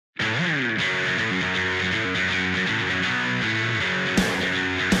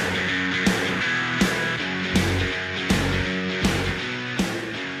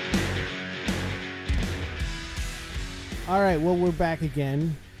right. Well, we're back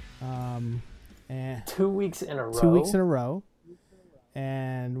again. And 2 weeks in a row. 2 weeks in a row.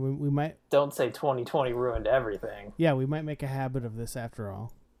 And we might... Don't say 2020 ruined everything. Yeah, we might make a habit of this after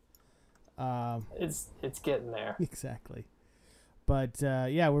all. It's getting there. Exactly. But,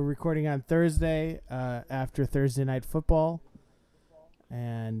 yeah, we're recording on Thursday after Thursday Night Football.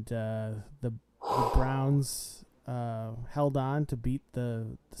 And the Browns held on to beat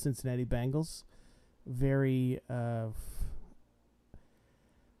the Cincinnati Bengals. Very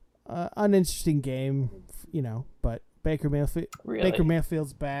uninteresting game, but Baker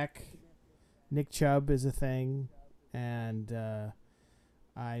Mayfield's back. Nick Chubb is a thing, and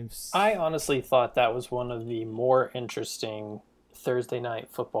I honestly thought that was one of the more interesting Thursday night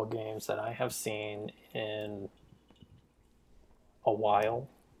football games that I have seen in a while.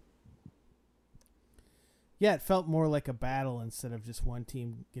 Yeah, it felt more like a battle instead of just one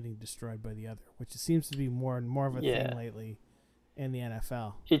team getting destroyed by the other, which seems to be more and more of a thing lately in the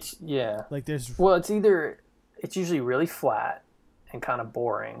NFL. It's usually really flat and kind of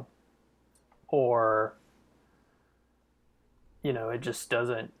boring, or it just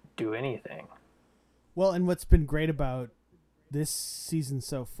doesn't do anything. Well, and what's been great about this season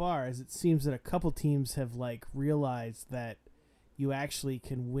so far is it seems that a couple teams have realized that you actually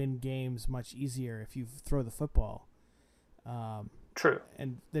can win games much easier if you throw the football. True.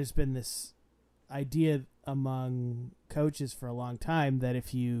 And there's been this idea among coaches for a long time that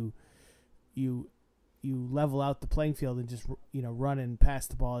if you level out the playing field and just run and pass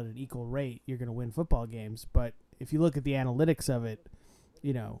the ball at an equal rate, you're going to win football games. But if you look at the analytics of it,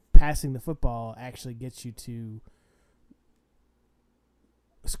 passing the football actually gets you to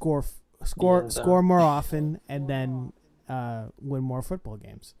score more often and then win more football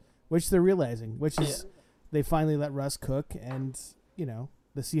games, which they're realizing, they finally let Russ cook, and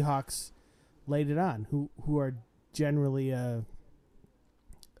the Seahawks laid it on, who are generally a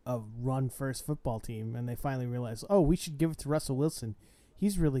run first football team, and they finally realized, we should give it to Russell Wilson.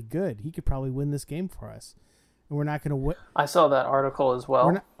 He's really good. He could probably win this game for us, and we're not going to win. I saw that article as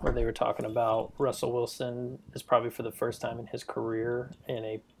well, where they were talking about Russell Wilson is probably for the first time in his career in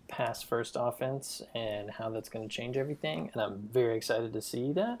a pass-first offense and how that's going to change everything, and I'm very excited to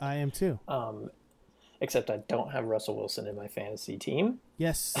see that. I am too. Except I don't have Russell Wilson in my fantasy team.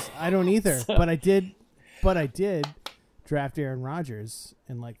 Yes, I don't either. But I did draft Aaron Rodgers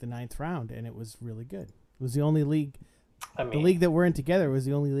in the 9th round, and it was really good. It was the only league. The league that we're in together was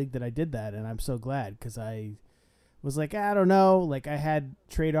the only league that I did that, and I'm so glad because I was I don't know. I had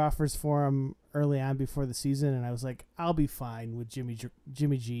trade offers for him early on before the season, and I was I'll be fine with Jimmy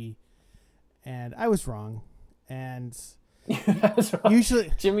G, and I was wrong. And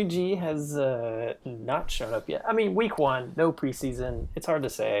usually Jimmy G has not shown up yet. I mean, week 1, no preseason. It's hard to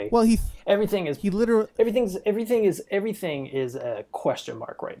say. Well, everything is a question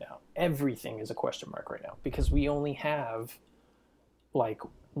mark right now. Everything is a question mark right now because we only have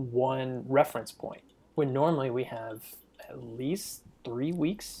one reference point when normally we have at least 3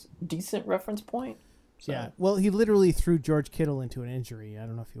 weeks decent reference point. So. Yeah. Well, he literally threw George Kittle into an injury. I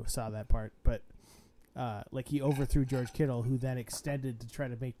don't know if you saw that part, but he overthrew George Kittle, who then extended to try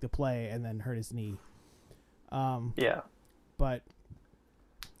to make the play and then hurt his knee. Yeah. But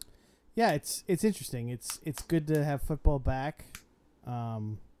yeah, it's interesting. It's good to have football back.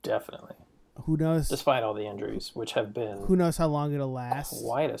 Definitely. Who knows? Despite all the injuries, which have been... Who knows how long it'll last?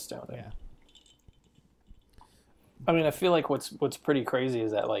 Quite astounding. Yeah. I mean, I feel like what's pretty crazy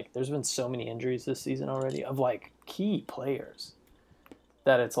is that there's been so many injuries this season already of key players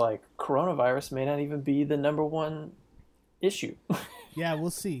that it's coronavirus may not even be the number one issue. Yeah,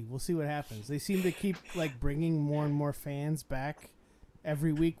 we'll see. We'll see what happens. They seem to keep bringing more and more fans back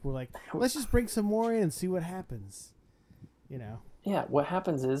every week. We're let's just bring some more in and see what happens. Yeah, what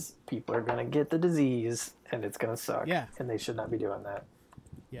happens is people are gonna get the disease and it's gonna suck. Yeah, and they should not be doing that.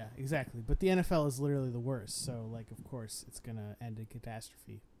 Yeah, exactly. But the NFL is literally the worst, so of course it's gonna end in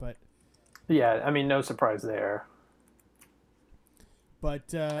catastrophe. But yeah, I mean, no surprise there.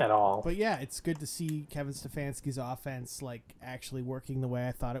 But at all. But yeah, it's good to see Kevin Stefanski's offense actually working the way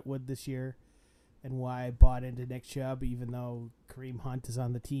I thought it would this year, and why I bought into Nick Chubb, even though Kareem Hunt is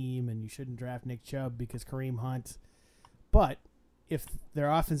on the team, and you shouldn't draft Nick Chubb because Kareem Hunt. But if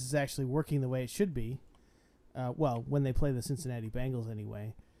their offense is actually working the way it should be. When they play the Cincinnati Bengals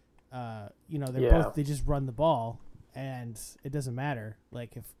anyway, they just run the ball, and it doesn't matter.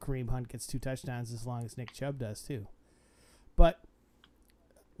 If Kareem Hunt gets 2 touchdowns, as long as Nick Chubb does too. But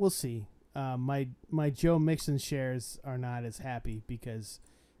we'll see. My Joe Mixon shares are not as happy because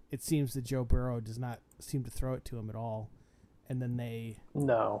it seems that Joe Burrow does not seem to throw it to him at all, and then they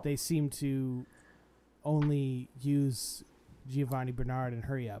seem to only use Giovanni Bernard and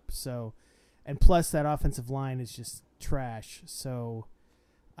hurry up. So, and plus that offensive line is just trash. So,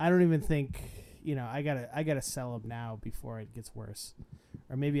 I don't even think I gotta sell him now before it gets worse,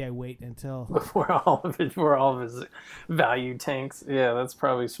 or maybe I wait until before all of his value tanks. Yeah, that's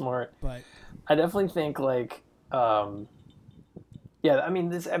probably smart. But I definitely think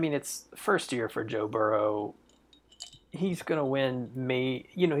it's first year for Joe Burrow. He's gonna win.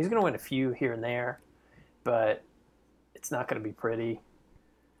 He's gonna win a few here and there, but it's not gonna be pretty.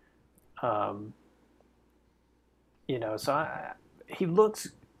 He looks.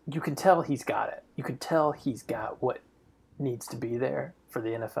 You can tell he's got it. You can tell he's got what needs to be there for the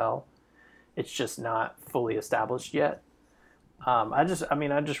NFL. It's just not fully established yet. I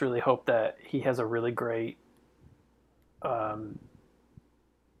just really hope that he has a really great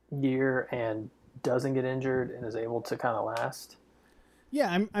year and doesn't get injured and is able to kind of last. Yeah,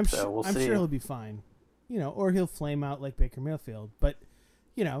 I'm sure he'll be fine. Or he'll flame out like Baker Mayfield. But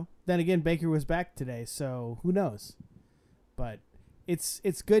then again, Baker was back today, so who knows? But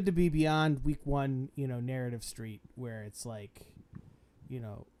it's good to be beyond week one, narrative street where it's like,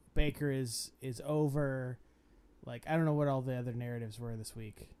 Baker is over. Like, I don't know what all the other narratives were this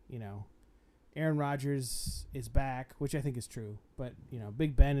week. Aaron Rodgers is back, which I think is true. But,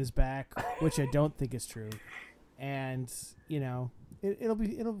 Big Ben is back, which I don't think is true. And, it'll.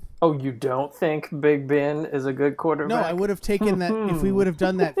 Oh, you don't think Big Ben is a good quarterback? No, I would have taken that. If we would have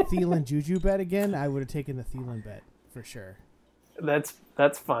done that Thielen Juju bet again, I would have taken the Thielen bet for sure. That's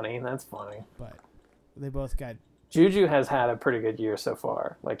funny. That's funny. But they both got. Juju has had a pretty good year so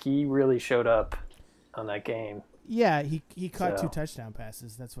far. Like, he really showed up on that game. Yeah, he caught 2 touchdown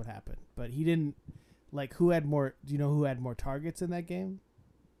passes. That's what happened. But he didn't. Like, who had more? Do you know who had more targets in that game?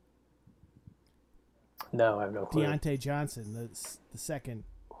 No, I have no clue. Deontay Johnson, the second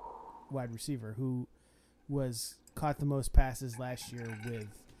wide receiver, who caught the most passes last year with,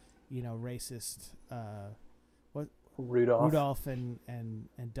 racist. Rudolph and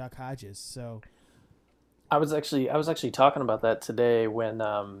Duck Hodges. So I was actually talking about that today when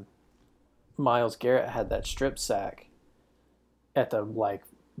Myles Garrett had that strip sack at the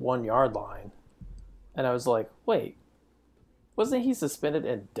 1 yard line, and I was like, wait, wasn't he suspended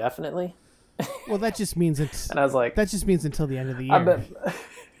indefinitely? Well, that just means it's. And I was like, that just means until the end of the year.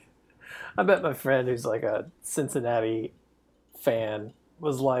 I bet my friend who's like a Cincinnati fan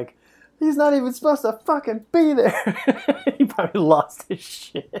was like, he's not even supposed to fucking be there. He probably lost his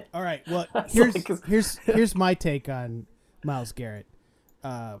shit. All right. Well, here's my take on Myles Garrett.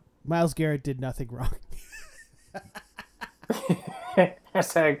 Myles Garrett did nothing wrong.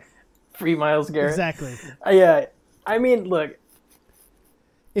 Hashtag free Myles Garrett. Exactly. Yeah. I mean, look.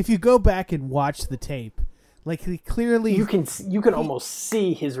 If you go back and watch the tape, he clearly you can almost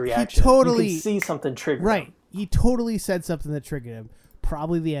see his reaction. You can see something trigger him. Him. He totally said something that triggered him.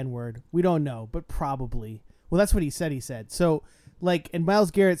 Probably the N-word. We don't know, but probably. Well, that's what he said. So, and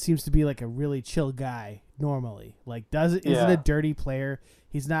Myles Garrett seems to be a really chill guy normally. Isn't a dirty player.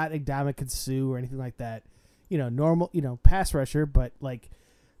 He's not Ndamukong Suh or anything like that. Normal, pass rusher, but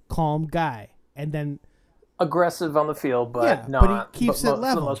calm guy. And then aggressive on the field, but but he keeps it level.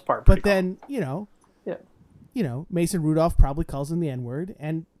 For the most part, but then, yeah. Mason Rudolph probably calls him the N-word,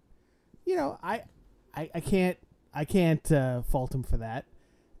 and I can't fault him for that.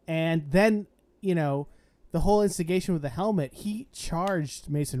 And then, the whole instigation with the helmet, he charged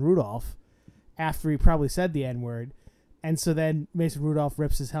Mason Rudolph after he probably said the N-word. And so then Mason Rudolph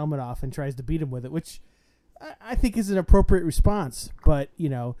rips his helmet off and tries to beat him with it, which I think is an appropriate response. But,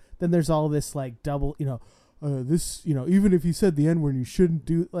 then there's all this double, even if he said the N-word, you shouldn't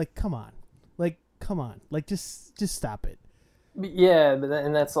do, come on. Come on. Just stop it. Yeah,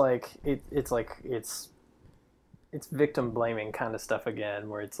 and that's it's victim blaming kind of stuff again,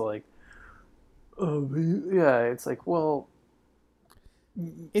 where it's like, oh yeah, it's like, well,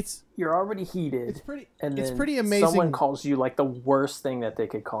 you're already heated. It's pretty amazing. Someone calls you the worst thing that they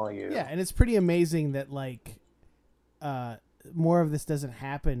could call you. Yeah, and it's pretty amazing that more of this doesn't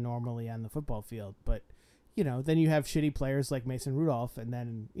happen normally on the football field. But then you have shitty players like Mason Rudolph, and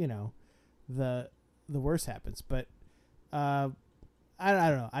then the worst happens. But I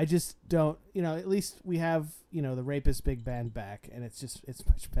don't know. I just don't. At least we have the rapist Big Ben back, and it's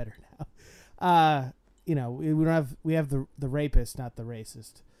much better now. We don't have the rapist, not the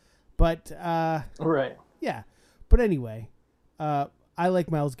racist. But right. Yeah. But anyway, I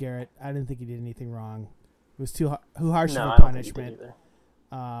like Myles Garrett. I didn't think he did anything wrong. It was too harsh of a punishment.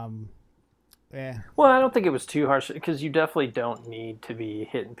 Yeah. Well, I don't think it was too harsh because you definitely don't need to be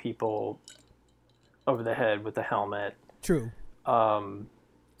hitting people over the head with the helmet. True.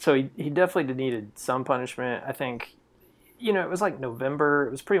 So he definitely needed some punishment. I think, it was like November.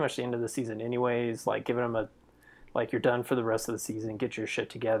 It was pretty much the end of the season anyways, like giving them like you're done for the rest of the season, get your shit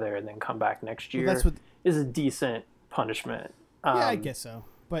together, and then come back next year is a decent punishment. Yeah, I guess so.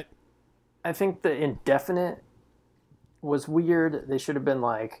 But I think the indefinite was weird. They should have been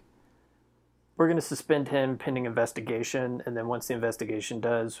like, we're going to suspend him pending investigation, and then once the investigation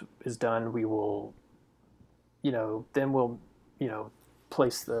is done, we will, then we'll,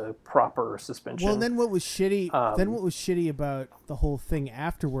 place the proper suspension. Well, then what was shitty? About the whole thing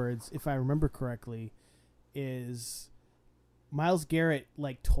afterwards, if I remember correctly, is Myles Garrett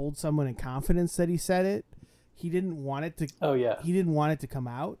like told someone in confidence that he said it. He didn't want it to. Oh yeah. He didn't want it to come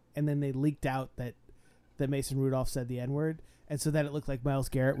out, and then they leaked out that Mason Rudolph said the N-word, and so that it looked like Myles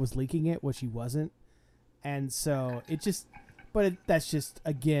Garrett was leaking it, which he wasn't, and so it just. But that's just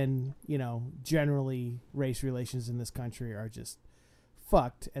again, generally race relations in this country are just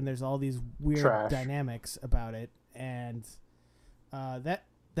fucked, and there's all these weird dynamics about it, and that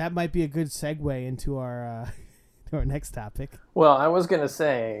might be a good segue into our next topic. Well, I was gonna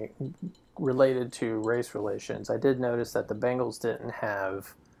say, related to race relations, I did notice that the Bengals didn't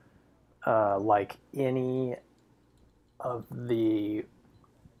have like any of the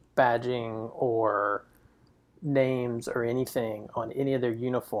badging or names or anything on any of their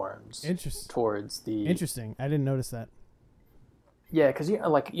uniforms. Towards the interesting. I didn't notice that. Yeah, because how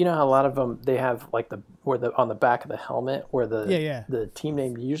a lot of them they have like on the back of the helmet where the team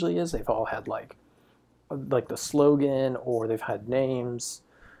name usually is. They've all had like the slogan, or they've had names.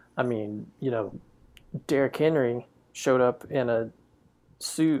 I mean, Derrick Henry showed up in a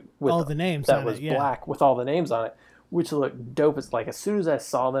suit with all the names that was black with all the names on it, which looked dope. It's like as soon as I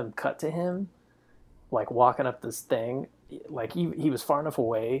saw them cut to him, like walking up this thing. Like he was far enough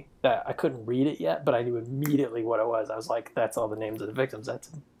away that I couldn't read it yet, but I knew immediately what it was. I was like, that's all the names of the victims.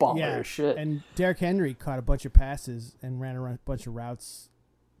 That's baller shit. And Derrick Henry caught a bunch of passes and ran a bunch of routes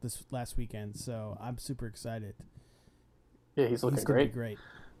this last weekend, so I'm super excited. Yeah, he's looking great. Great.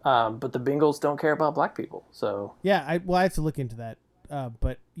 But the Bengals don't care about black people, so yeah, I have to look into that.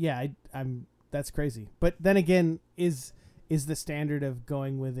 But yeah, I'm that's crazy. But then again, is the standard of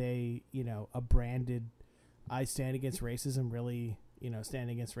going with a branded I stand against racism really, stand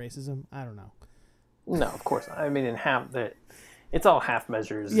against racism? I don't know. No, of course not. I mean, it's all half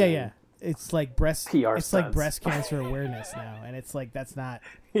measures. Yeah. It's like breast PR It's stunts. like breast cancer awareness now, and it's like that's not.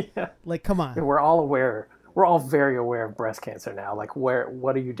 Yeah. Like, come on. We're all aware. We're all very aware of breast cancer now. Like,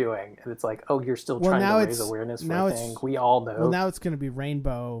 what are you doing? And it's like, oh, you're still trying to raise awareness for a thing. We all know. Well, now it's going to be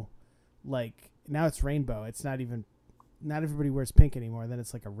rainbow. Like, now it's rainbow. It's not everybody wears pink anymore. Then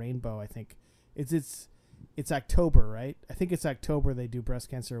it's like a rainbow. I think it's October, right? I think it's October they do breast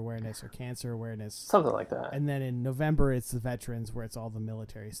cancer awareness or cancer awareness. Something like that. And then in November it's the veterans, where it's all the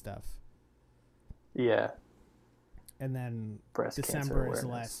military stuff. Yeah. And then December is the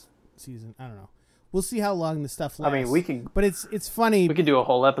last season. I don't know. We'll see how long the stuff lasts. I mean, but it's funny. We could do a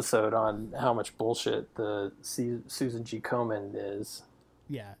whole episode on how much bullshit the Susan G. Komen is.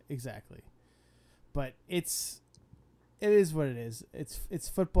 Yeah, exactly. But it is what it is. It's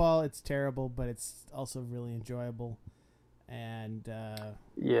football. It's terrible, but it's also really enjoyable. And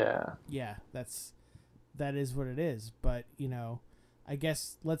yeah, that is what it is. But I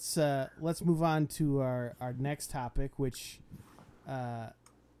guess let's move on to our next topic, which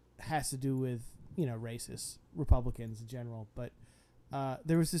has to do with racist Republicans in general. But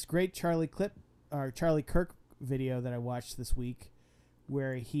there was this great Charlie Kirk video that I watched this week,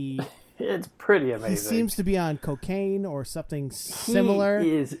 where he. It's pretty amazing. He seems to be on cocaine or something similar.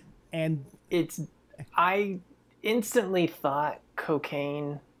 He is, and I instantly thought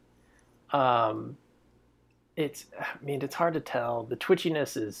cocaine. It's hard to tell. The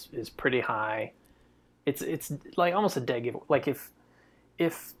twitchiness is pretty high. It's like almost a dead giveaway. Like if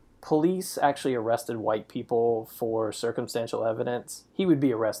police actually arrested white people for circumstantial evidence, he would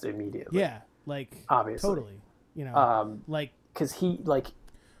be arrested immediately. Yeah, like obviously, totally. Like because he like.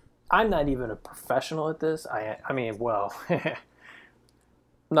 I'm not even a professional at this. I mean, well, I'm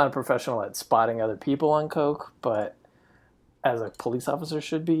not a professional at spotting other people on coke, but as a police officer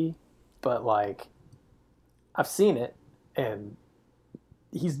should be. But like, I've seen it, and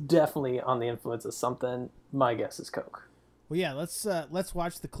he's definitely on the influence of something. My guess is coke. Well, yeah, let's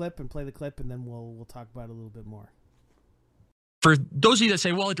watch the clip and play the clip, and then we'll talk about it a little bit more. For those of you that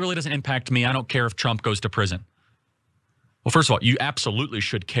say, well, it really doesn't impact me, I don't care if Trump goes to prison. Well, first of all, you absolutely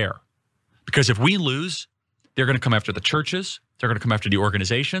should care, because if we lose, they're going to come after the churches. They're going to come after the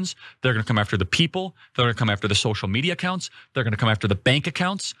organizations. They're going to come after the people. They're going to come after the social media accounts. They're going to come after the bank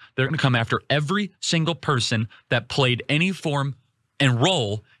accounts. They're going to come after every single person that played any form and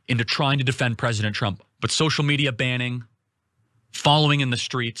role into trying to defend President Trump. But social media banning, following in the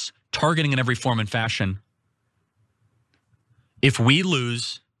streets, targeting in every form and fashion. If we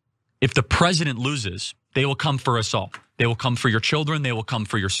lose, if the president loses, they will come for us all. They will come for your children. They will come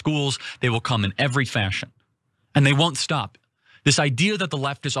for your schools. They will come in every fashion. And they won't stop. This idea that the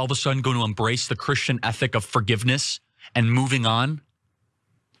left is all of a sudden going to embrace the Christian ethic of forgiveness and moving on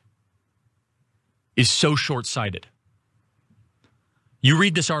is so short-sighted. You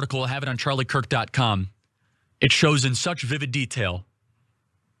read this article, I have it on charliekirk.com. It shows in such vivid detail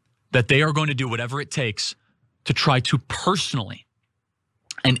that they are going to do whatever it takes to try to personally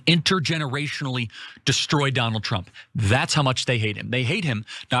and intergenerationally destroy Donald Trump. That's how much they hate him. They hate him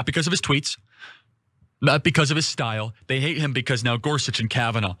not because of his tweets, not because of his style. They hate him because now Gorsuch and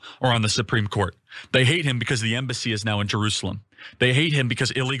Kavanaugh are on the Supreme Court. They hate him because the embassy is now in Jerusalem. They hate him because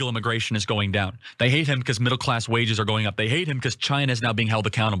illegal immigration is going down. They hate him because middle-class wages are going up. They hate him because China is now being held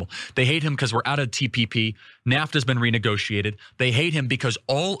accountable. They hate him because we're out of TPP. NAFTA's been renegotiated. They hate him because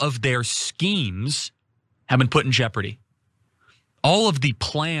all of their schemes have been put in jeopardy. All of the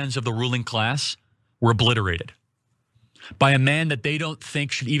plans of the ruling class were obliterated by a man that they don't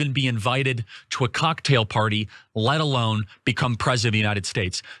think should even be invited to a cocktail party, let alone become president of the United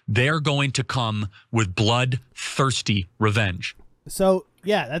States. They're going to come with bloodthirsty revenge. So,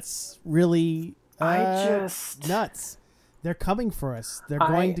 yeah, that's really nuts. They're coming for us. They're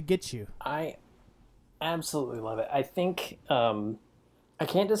going to get you. I absolutely love it. I think I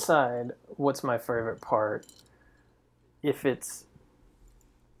can't decide what's my favorite part. If it's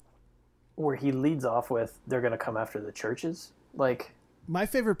where he leads off with, they're going to come after the churches. Like, my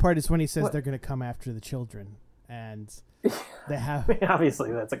favorite part is when he says they're going to come after the children, and they have. I mean,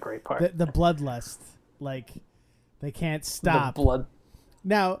 obviously, that's a great part. The bloodlust, like they can't stop. The blood.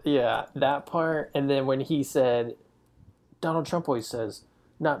 Now, yeah, that part, and then when he said, Donald Trump always says,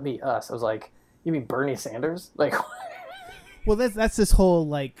 "Not me, us." I was like, "You mean Bernie Sanders?" Like, well, that's this whole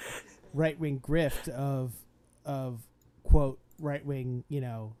like right wing grift of quote right wing,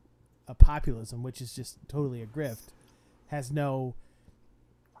 a populism, which is just totally a grift, has no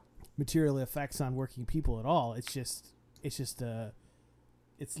material effects on working people at all. It's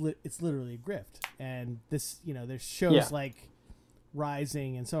literally a grift. And this, there's shows like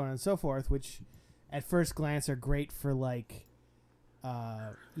Rising and so on and so forth, which at first glance are great for like,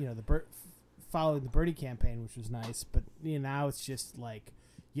 following the Bernie campaign, which was nice, but now it's just like,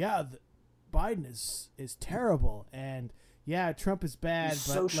 Biden is terrible, and Trump is bad, he's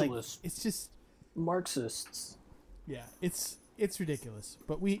but socialist. Like, it's just Marxists. Yeah, it's ridiculous.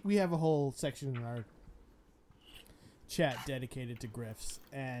 But we have a whole section in our chat dedicated to grifts,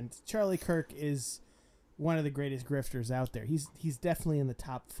 and Charlie Kirk is one of the greatest grifters out there. He's definitely in the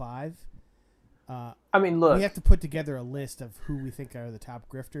top 5. I mean, look, we have to put together a list of who we think are the top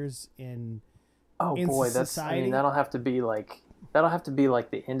grifters in. Oh boy, society. I mean, that'll have to be like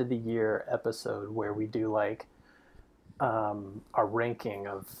the end of the year episode where we do like our ranking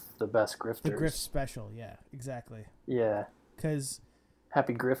of the best grifters. The grift special, yeah, exactly. Yeah, because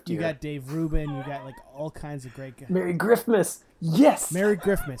happy grift year. You got Dave Rubin, you got like all kinds of great guys. Merry Griftmas, yes. Merry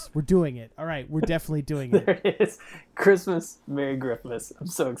Griftmas, we're doing it. All right, we're definitely doing it. There it is, Christmas, Merry Griftmas. I'm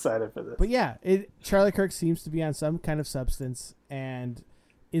so excited for this. But yeah, Charlie Kirk seems to be on some kind of substance and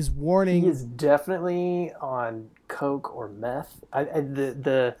is warning. He is definitely on coke or meth.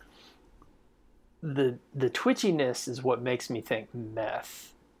 The twitchiness is what makes me think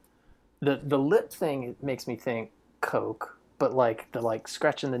meth. The lip thing, it makes me think coke, but like the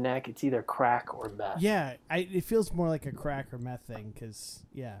scratching the neck, it's either crack or meth. Yeah, it feels more like a crack or meth thing, because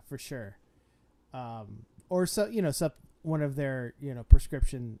for sure. Or one of their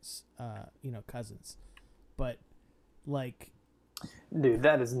prescriptions cousins, but like, dude,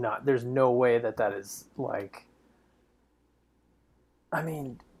 that is not. There's no way that is like. I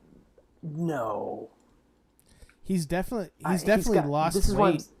mean, no. He's definitely lost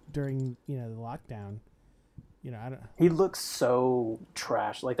weight during the lockdown. I don't. He looks so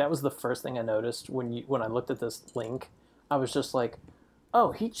trash. Like, that was the first thing I noticed when I looked at this link. I was just like,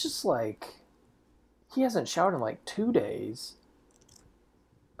 oh, he hasn't showered in like 2 days.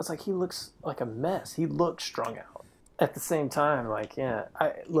 It's like he looks like a mess. He looks strung out. At the same time,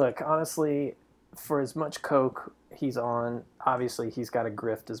 look, honestly, for as much coke he's on, obviously he's got to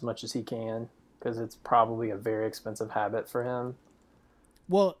grift as much as he can, because it's probably a very expensive habit for him.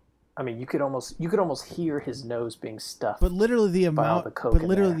 Well, I mean, you could almost hear his nose being stuffed. But literally the amount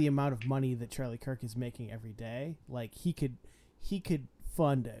of money that Charlie Kirk is making every day, like he could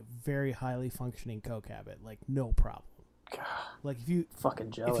fund a very highly functioning coke habit, like no problem. God, like if you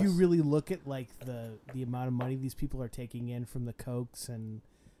fucking jealous. If you really look at like the amount of money these people are taking in from the cokes and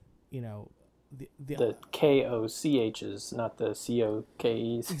the KOCHs, not the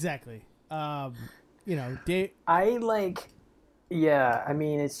COKEs. Exactly. I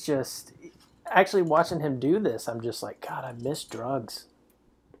mean, it's just actually watching him do this. I'm just like, God, I miss drugs.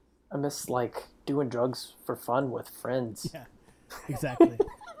 I miss like doing drugs for fun with friends. Yeah, exactly.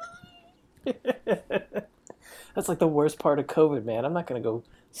 That's like the worst part of COVID, man. I'm not going to go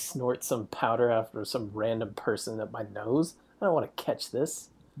snort some powder after some random person up my nose. I don't want to catch this.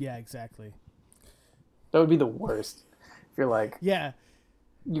 Yeah, exactly. That would be the worst. If you're like, yeah,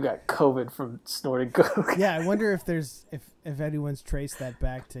 you got COVID from snorting coke. Yeah, I wonder if anyone's traced that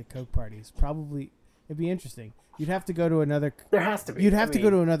back to coke parties. Probably, it'd be interesting. You'd have to go to another. There has to be. You'd have to go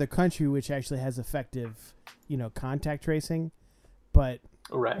to another country which actually has effective, contact tracing, but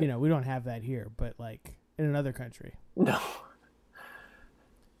right. We don't have that here. But like in another country. No.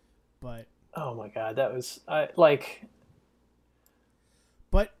 But oh my God, that was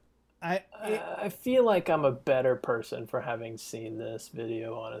But I feel like I'm a better person for having seen this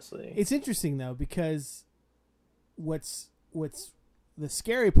video, honestly. It's interesting though, because what's the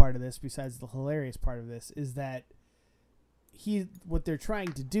scary part of this, besides the hilarious part of this, is that what they're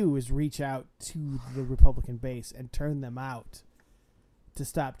trying to do is reach out to the Republican base and turn them out to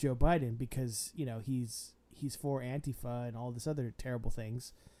stop Joe Biden, because he's for Antifa and all this other terrible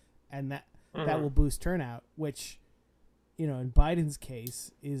things, and that will boost turnout, which in Biden's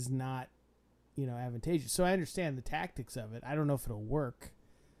case is not advantageous. So I understand the tactics of it. I don't know if it'll work,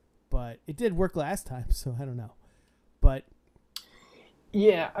 but it did work last time, so I don't know. But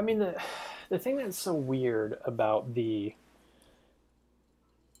yeah, I mean the thing that's so weird about and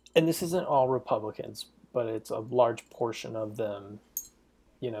this isn't all Republicans, but it's a large portion of them,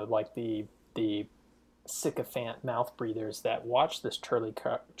 like the sycophant mouth breathers that watch this Charlie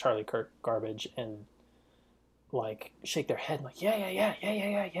Kirk garbage and like shake their head like yeah.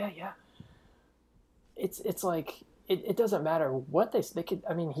 It's like it doesn't matter what they could.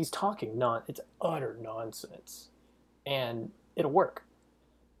 I mean, he's talking it's utter nonsense, and it'll work.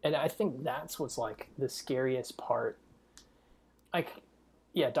 And I think that's what's like the scariest part. Like,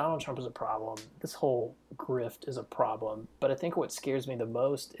 yeah, Donald Trump is a problem. This whole grift is a problem. But I think what scares me the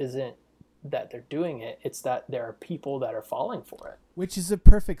most isn't that they're doing it. It's that there are people that are falling for it. Which is a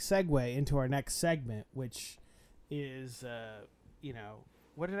perfect segue into our next segment, which is,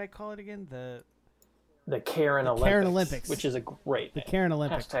 what did I call it again? The Karen Olympics. Karen Olympics. Which is a great name. The Karen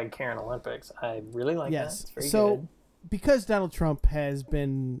Olympics. # Karen Olympics. I really like that. It's very good. Because Donald Trump has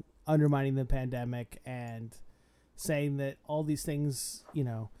been undermining the pandemic and saying that all these things,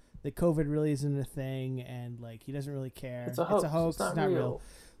 that COVID really isn't a thing, and like he doesn't really care. It's a hoax. It's not real.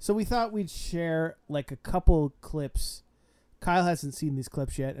 So we thought we'd share like a couple clips. Kyle hasn't seen these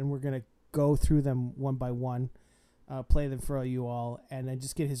clips yet, and we're gonna go through them one by one, play them for you all, and then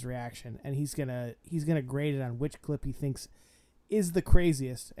just get his reaction. And he's gonna grade it on which clip he thinks is the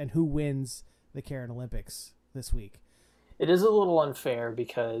craziest and who wins the Karen Olympics this week. It is a little unfair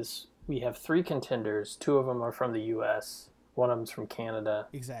because we have 3 contenders. 2 of them are from the U.S. One of them's from Canada.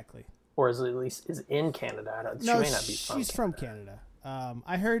 Exactly. Or is in Canada. She may not be from she's from Canada.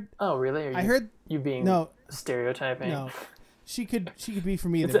 I heard. Oh, really? I heard you being stereotyping. No, she could be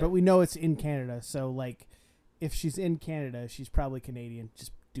from either, but we know it's in Canada. So like, if she's in Canada, she's probably Canadian,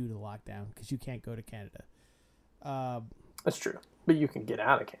 just due to the lockdown, because you can't go to Canada. That's true, but you can get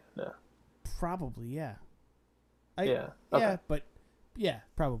out of Canada. Probably, yeah. Yeah,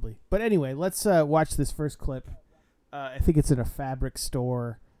 probably. But anyway, let's watch this first clip. I think it's in a fabric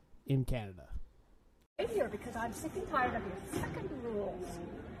store in Canada. Here because I'm sick and tired of your second rules.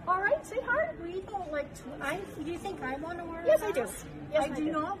 All right, sweetheart. We don't like to. Do you think I want to wear? Yes, I do. Yes, I do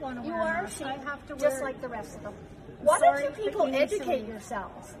not want to wear. You are. I have to wear just like the rest of them. Why don't you people educate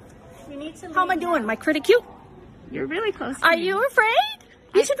yourselves? You need to. How am I doing? My critic cute? You're really close. Are you afraid?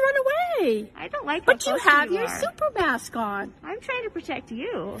 You should run away. I don't like. But you have your super mask on. I'm trying to protect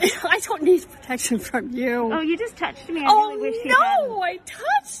you. I don't need protection from you. Oh, you just touched me. I really wish you hadn't. No, I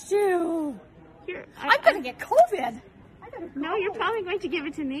touched you. I'm going to get COVID. No, you're probably going to give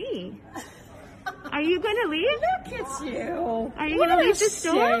it to me. Are you going to leave? Look at you. Are you going to leave the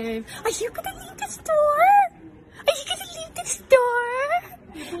store? Are you going to leave the store? Are you going to leave the store?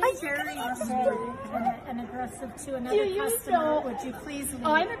 You're very rude and aggressive to another customer. Would you please leave?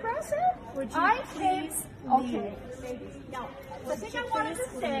 I'm aggressive? Would you please leave? Okay. No. The thing I wanted to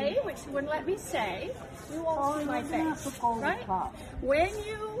say, which you wouldn't let me say, you won't see my face, right?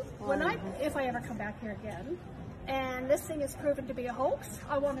 If I ever come back here again, and this thing is proven to be a hoax,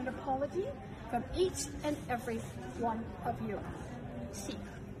 I want an apology from each and every one of you. See.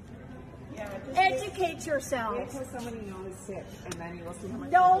 Educate yourself. Wait till somebody knows sick, and then you will see how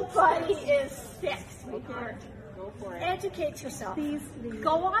much. Nobody is sick, sweetheart. Go for it. Educate yourself. Please leave.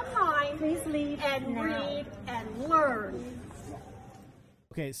 Go online. Please leave and now. read and learn.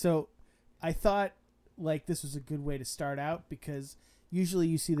 Okay, so I thought like this was a good way to start out because usually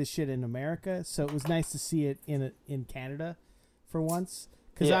you see this shit in America, so it was nice to see it in Canada for once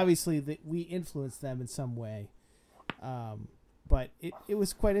because obviously we influenced them in some way. But it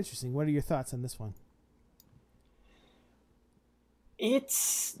was quite interesting. What are your thoughts on this one?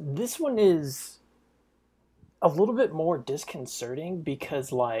 This one is a little bit more disconcerting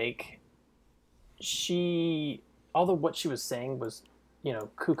because like although what she was saying was,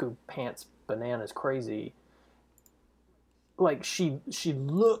 cuckoo pants bananas crazy, like she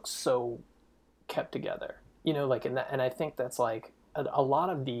looks so kept together, like and I think that's like a lot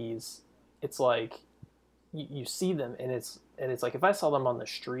of these, it's like you see them and it's like if I saw them on the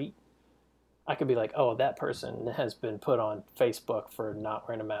street, I could be like, oh, that person has been put on Facebook for not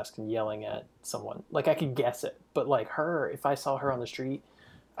wearing a mask and yelling at someone. Like I could guess it, but like her, if I saw her on the street,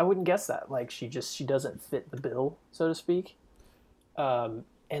 I wouldn't guess that. Like she doesn't fit the bill, so to speak. And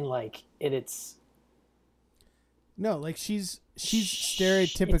like it's no, like she's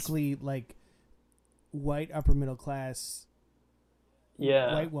stereotypically like white upper middle class,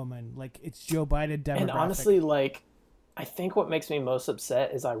 white woman. Like it's Joe Biden demographic. And honestly, like I think what makes me most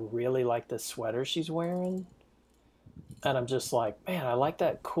upset is I really like the sweater she's wearing, and I'm just like, man, I like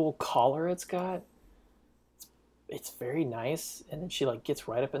that cool collar it's got. It's very nice, and then she like gets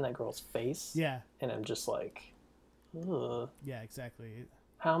right up in that girl's face. Yeah, and I'm just like, ugh. Yeah, exactly.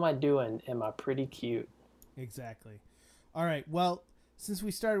 How am I doing? Am I pretty cute? Exactly. All right. Well, since we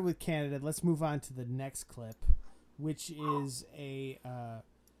started with Canada, let's move on to the next clip, which is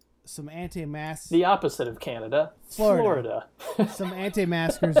some anti-mask. The opposite of Canada. Florida. Some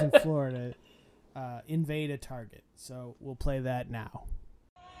anti-maskers in Florida invade a Target. So we'll play that now.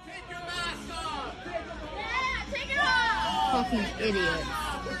 Take your mask off! Yeah, take it off! Fucking idiot.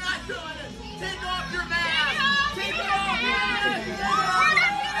 We're not doing it! Take off your mask! Take it off! We're not gonna take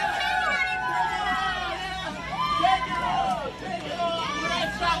it! Take it off! Take it off! We're not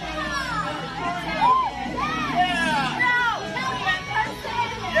stopping this!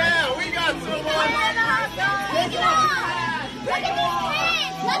 Yeah, we got someone! Take it off! Look at these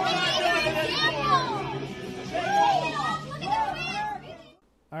kids! Let them be an example! Take it off! Look at the kids!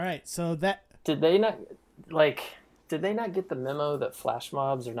 All right, so that... Did they not get the memo that flash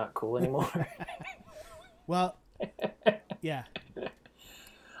mobs are not cool anymore? Well, yeah.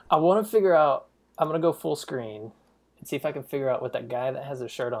 I want to figure out, I'm going to go full screen and see if I can figure out what that guy that has a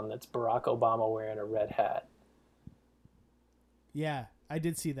shirt on that's Barack Obama wearing a red hat. Yeah, I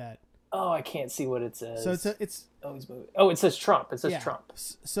did see that. Oh, I can't see what it says. So it's oh, he's moving. Oh, it says Trump. It says Trump.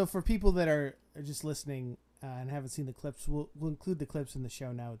 So for people that are just listening and haven't seen the clips, we'll include the clips in the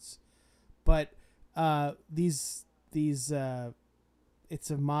show notes. But these it's a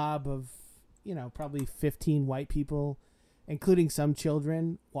mob of probably 15 white people, including some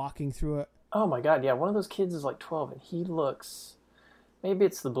children, walking through a. Oh my God! Yeah, one of those kids is like 12, and he looks. Maybe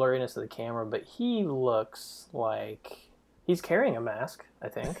it's the blurriness of the camera, but he looks like he's carrying a mask, I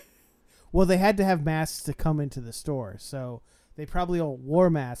think. Well, they had to have masks to come into the store, so they probably all wore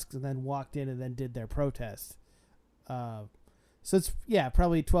masks and then walked in and then did their protest. So it's,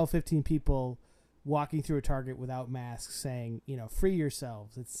 probably 12, 15 people walking through a Target without masks saying, free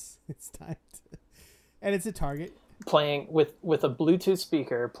yourselves. It's time to... And it's a Target. Playing with a Bluetooth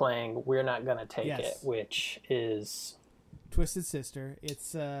speaker playing We're Not Gonna Take It, which is... Twisted Sister.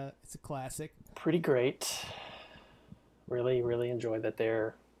 It's a classic. Pretty great. Really, really enjoy that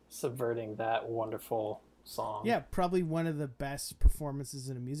they're subverting that wonderful song. Yeah, probably one of the best performances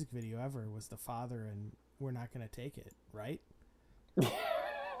in a music video ever was the father in We're Not Gonna Take It, right?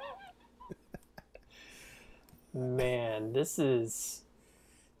 Man, this is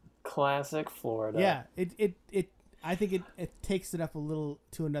classic Florida. Yeah, it I think it takes it up a little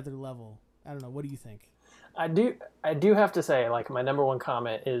to another level. I don't know. What do you think? I do have to say, like, my number one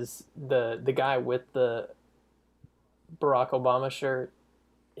comment is the guy with the Barack Obama shirt.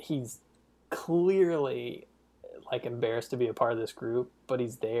 He's clearly like embarrassed to be a part of this group, but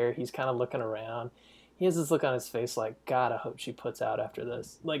he's there. He's kind of looking around. He has this look on his face like, God, I hope she puts out after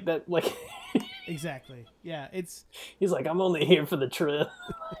this. Like that, like. Exactly. Yeah, he's like, I'm only here for the trip.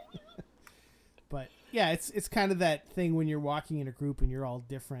 But yeah, it's kind of that thing when you're walking in a group and you're all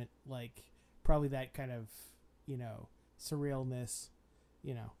different, like probably that kind of, surrealness,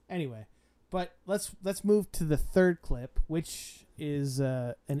 Anyway, but let's move to the third clip, which is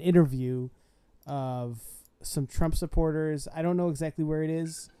an interview of some Trump supporters. I don't know exactly where it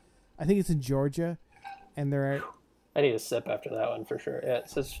is. I think it's in Georgia, and there are. I need a sip after that one for sure. Yeah, it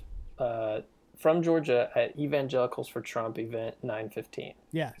says from Georgia at Evangelicals for Trump event 9:15.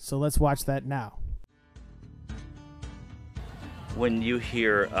 Yeah, so let's watch that now. When you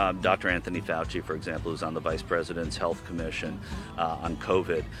hear Dr. Anthony Fauci, for example, who's on the Vice President's Health Commission on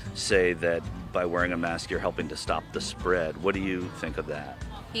COVID, say that by wearing a mask you're helping to stop the spread, what do you think of that?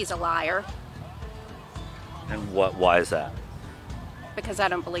 He's a liar. And why is that? Because I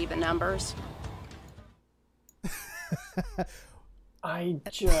don't believe in numbers.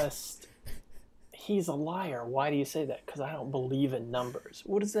 He's a liar. Why do you say that? Because I don't believe in numbers.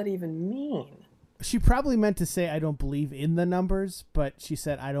 What does that even mean? She probably meant to say I don't believe in the numbers, but she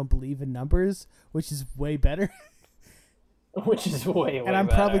said I don't believe in numbers, which is way better. Which is way and I'm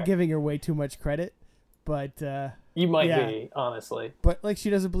better. probably giving her way too much credit, but you might be, honestly. But like, she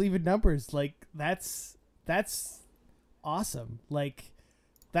doesn't believe in numbers. Like that's awesome. Like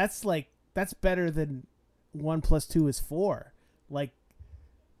that's better than 1 + 2 is 4. Like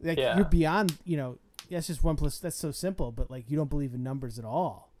you're beyond, that's just 1 +. That's so simple, but like you don't believe in numbers at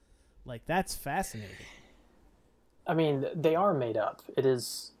all. Like, that's fascinating. I mean, they are made up. It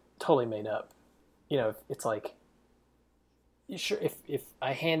is totally made up. It's like, sure, if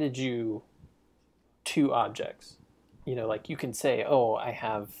I handed you 2 objects, like you can say, oh,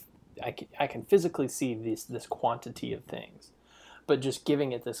 I can physically see this quantity of things, but just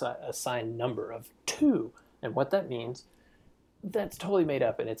giving it this assigned number of 2, and what that means, that's totally made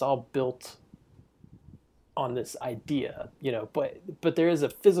up, and it's all built on this idea, but there is a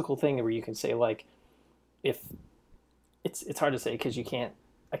physical thing where you can say, like, if it's hard to say because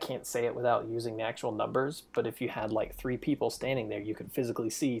I can't say it without using the actual numbers, but if you had like 3 people standing there, you could physically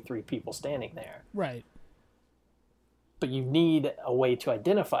see 3 people standing there. Right. But you need a way to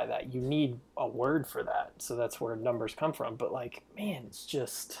identify that. You need a word for that. So that's where numbers come from. But like, man,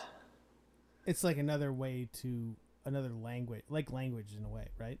 it's like another way to another language, like language in a way,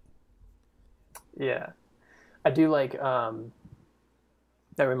 right? Yeah. I do like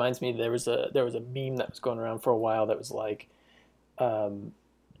that reminds me there was a meme that was going around for a while that was like,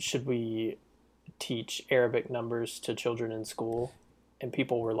 should we teach Arabic numbers to children in school? And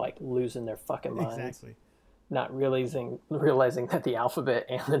people were like losing their fucking minds. Exactly. Not realizing that the alphabet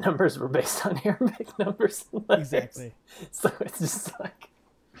and the numbers were based on Arabic numbers. Exactly. So it's just like,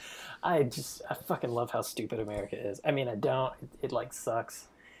 I fucking love how stupid America is. I mean, it like sucks.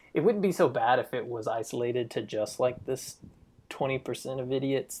 It wouldn't be so bad if it was isolated to just like this 20% of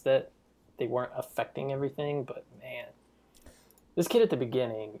idiots that they weren't affecting everything. But man, this kid at the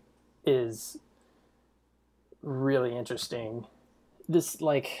beginning is really interesting. This,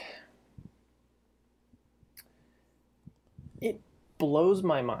 like, it blows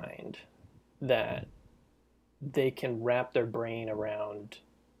my mind that they can wrap their brain around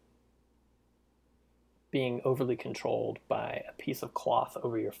being overly controlled by a piece of cloth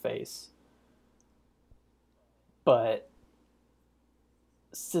over your face. But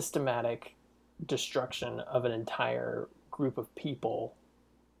systematic destruction of an entire group of people,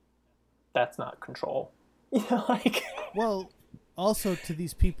 that's not control. Like... Well, also to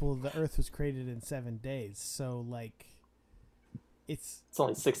these people, the earth was created in 7 days. So, like, it's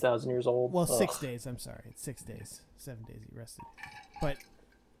only 6,000 years old. Well, 6 days. I'm sorry. It's 6 days. 7 days he rested. But...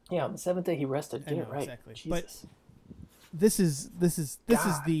 yeah, on the 7th day he rested. Get it right. Exactly. Jesus. But this is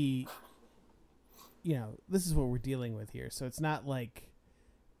the, this is what we're dealing with here. So it's not like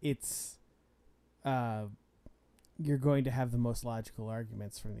it's you're going to have the most logical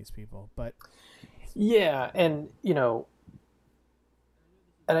arguments from these people, but yeah, and and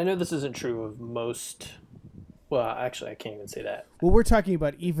I know this isn't true of most. Well, actually, I can't even say that. Well, we're talking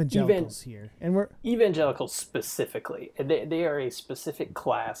about evangelicals here, and we're evangelicals specifically. They are a specific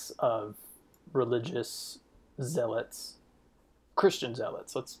class of religious zealots, Christian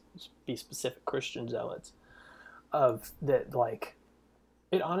zealots. Let's be specific, Christian zealots. Of that, like,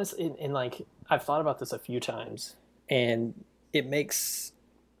 it honestly, and like, I've thought about this a few times, and it makes,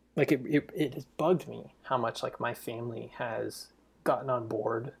 like, it has bugged me how much, like, my family has gotten on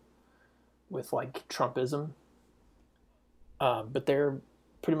board with, like, Trumpism. But they're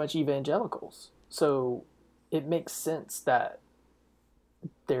pretty much evangelicals. So it makes sense that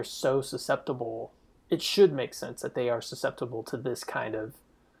they're so susceptible. It should make sense that they are susceptible to this kind of,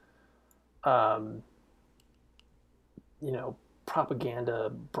 propaganda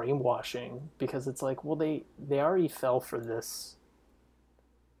brainwashing, because it's like, well, they already fell for this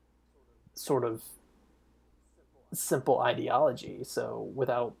sort of simple ideology. So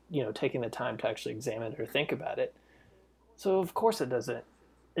without, taking the time to actually examine it or think about it. So of course it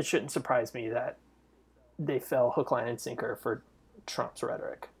shouldn't surprise me that they fell hook, line, and sinker for Trump's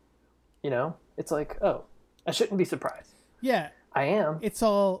rhetoric. You know, it's like, oh, I shouldn't be surprised. Yeah, I am. It's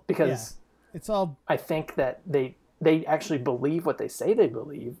all because it's all. I think that they actually believe what they say they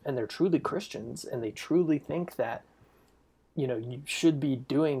believe, and they're truly Christians, and they truly think that, you know, you should be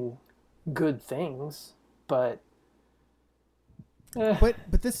doing good things, but.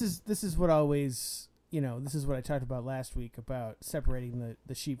 But this is what always, you know, this is what I talked about last week about separating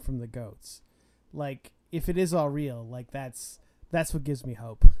the sheep from the goats. Like, if it is all real, like that's what gives me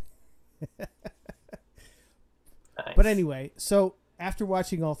hope. Nice. But anyway, so after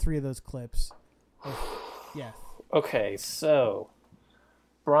watching all three of those clips, yeah. Okay, so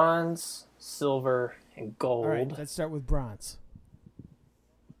bronze, silver, and gold. All right, let's start with bronze.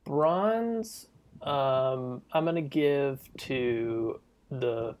 Bronze, I'm gonna give to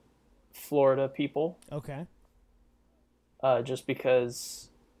the Florida people. Okay. Just because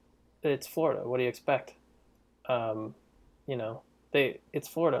it's Florida. What do you expect? You know, it's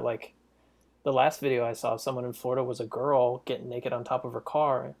Florida. Like, the last video I saw of someone in Florida was a girl getting naked on top of her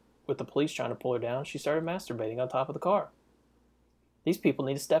car with the police trying to pull her down. She started masturbating on top of the car. These people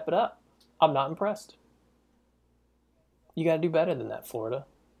need to step it up. I'm not impressed. You got to do better than that, Florida.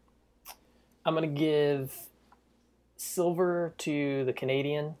 I'm going to give silver to the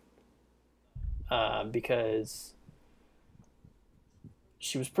Canadian because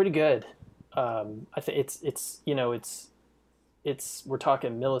she was pretty good. I think it's you know, it's we're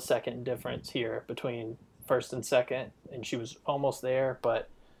talking millisecond difference here between first and second, and she was almost there, but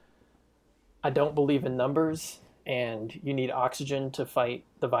I don't believe in numbers, and you need oxygen to fight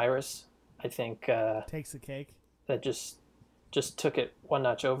the virus. I think takes the cake. That just took it one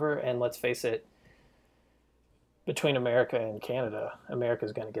notch over, and let's face it, between America and Canada,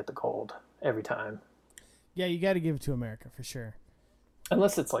 America's going to get the gold every time. Yeah, you got to give it to America for sure.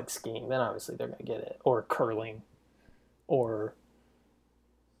 Unless it's like skiing, then obviously they're going to get it, or curling, or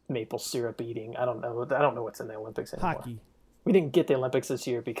maple syrup eating. I don't know what's in the Olympics anymore. Hockey. We didn't get the Olympics this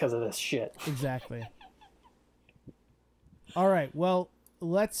year because of this shit. Exactly. All right. Well,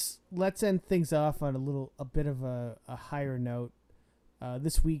 let's end things off on a bit of a higher note.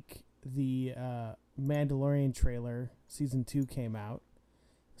 This week, the Mandalorian trailer season 2 came out,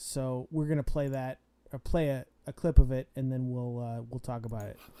 so we're gonna play a clip of it, and then we'll talk about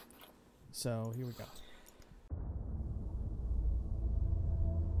it. So here we go.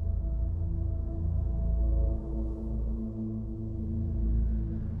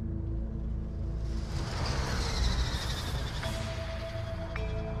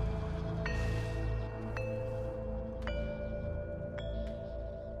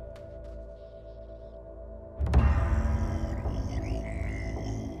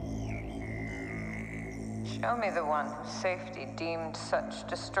 Show me the one whose safety deemed such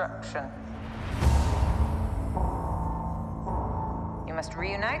destruction. You must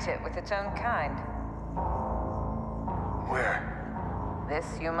reunite it with its own kind. Where?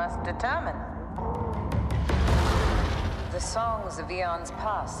 This you must determine. The songs of eons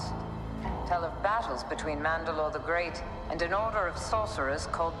past tell of battles between Mandalore the Great and an order of sorcerers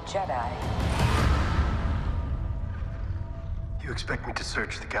called Jedi. You expect me to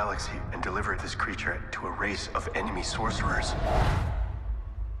search the galaxy and deliver this creature to a race of enemy sorcerers?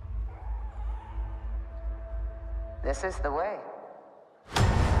 This is the way.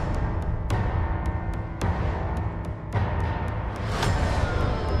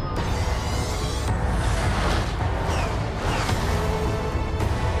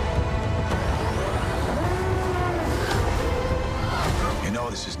 You know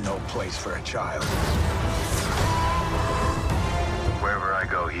this is no place for a child. Wherever I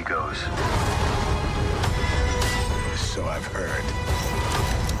go, he goes. So I've heard.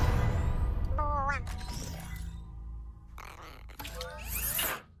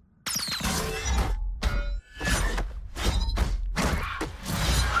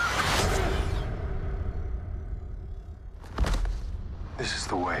 This is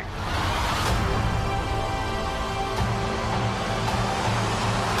the way.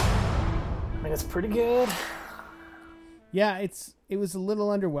 I mean, it's pretty good. Yeah, it was a little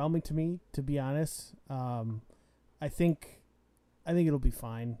underwhelming to me, to be honest. I think it'll be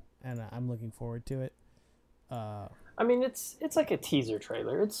fine, and I'm looking forward to it. I mean, it's like a teaser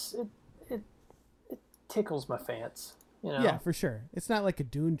trailer. It tickles my fans, you know. Yeah, for sure. It's not like a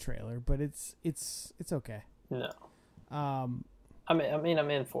Dune trailer, but it's okay. No. I'm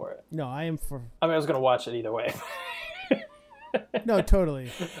in for it. No, I am for. I mean, I was gonna watch it either way. No,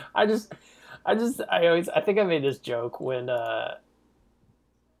 totally. I think I made this joke when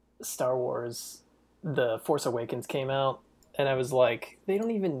Star Wars The Force Awakens came out, and I was like, they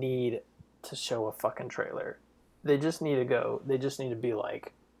don't even need to show a fucking trailer. They just need to be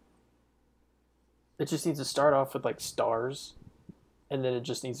like, It just needs to start off with like stars, and then it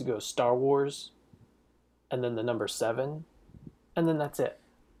just needs to go Star Wars, and then the number 7, and then that's it.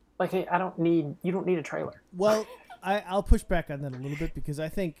 Like, hey, you don't need a trailer. Well, I'll push back on that a little bit because I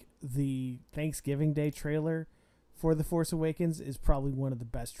think the Thanksgiving Day trailer for The Force Awakens is probably one of the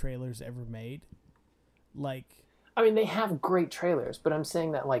best trailers ever made. Like, I mean, they have great trailers, but I'm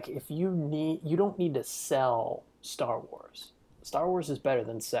saying that, like, if you don't need to sell Star Wars. Star Wars is better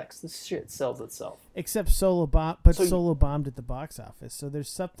than sex. This shit sells itself. Except Solo bombed at the box office, so there's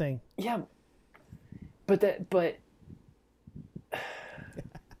something. Yeah, but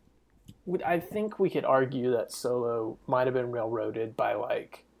I think we could argue that Solo might have been railroaded by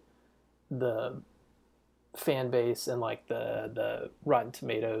like the fan base and like the Rotten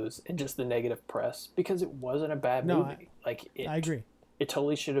Tomatoes and just the negative press, because it wasn't a bad movie. I agree. It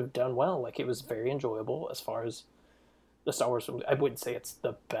totally should have done well. Like, it was very enjoyable as far as the Star Wars films. I wouldn't say it's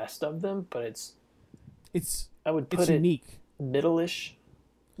the best of them, but it's I would put it unique, middle-ish,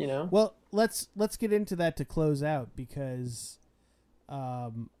 you know. Well, let's get into that to close out because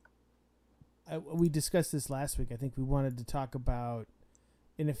we discussed this last week. I think we wanted to talk about,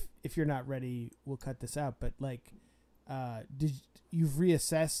 and if you're not ready, we'll cut this out. But like, you've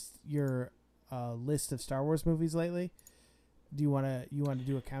reassessed your list of Star Wars movies lately? Do you want to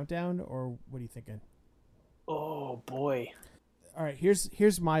do a countdown, or what are you thinking? Oh boy! All right,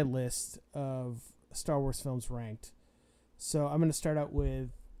 here's my list of Star Wars films ranked. So I'm going to start out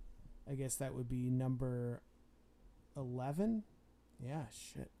with, I guess that would be number 11. Yeah,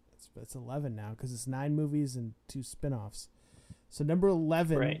 shit. It's 11 now because it's 9 movies and 2 spin-offs. So number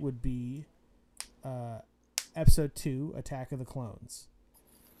 11 would be Episode 2, Attack of the Clones.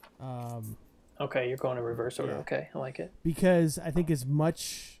 Okay, you're going in reverse order. Yeah. Okay, I like it. Because I think as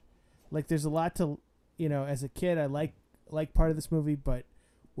much, like, there's a lot to, as a kid, I like part of this movie, but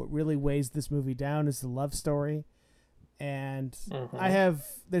what really weighs this movie down is the love story. And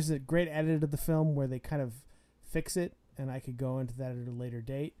there's a great edit of the film where they kind of fix it, and I could go into that at a later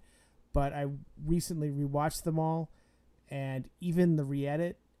date. But I recently rewatched them all, and even the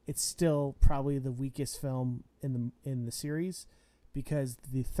re-edit, it's still probably the weakest film in the series, because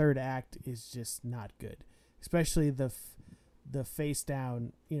the third act is just not good. Especially the face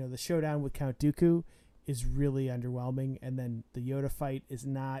down, the showdown with Count Dooku is really underwhelming, and then the Yoda fight is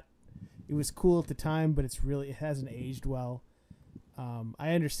not. It was cool at the time, but it hasn't aged well.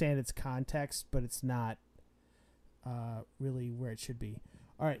 I understand its context, but it's not really where it should be.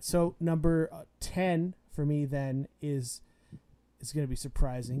 All right, so number 10 for me then is going to be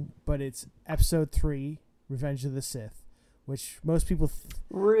surprising, but it's Episode 3, Revenge of the Sith, which most people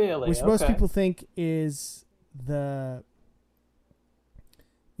most people think is the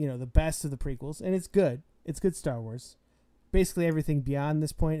the best of the prequels, and it's good. It's good Star Wars. Basically everything beyond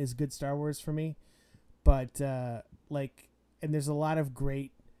this point is good Star Wars for me, but and there's a lot of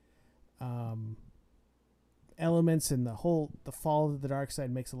great elements, and the fall of the dark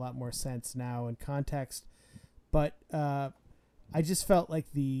side makes a lot more sense now in context. But I just felt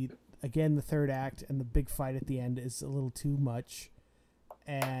like the third act and the big fight at the end is a little too much,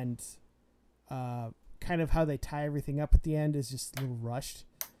 and kind of how they tie everything up at the end is just a little rushed,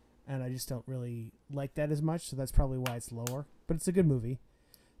 and I just don't really like that as much. So that's probably why it's lower, but it's a good movie.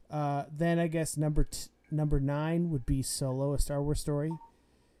 Then I guess number 9 would be Solo, A Star Wars Story.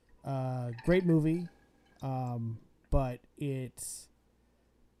 Great movie. But it's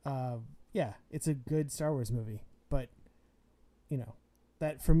it's a good Star Wars movie, but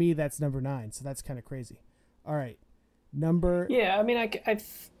that for me, that's number 9. So that's kind of crazy. All right. Yeah. I mean, I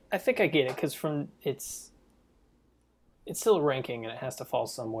think I get it. 'Cause it's still a ranking and it has to fall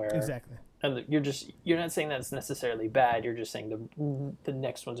somewhere. Exactly. And you're not saying that it's necessarily bad. You're just saying the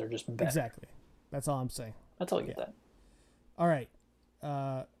next ones are just better. Exactly. That's all I'm saying. I totally get that. All right.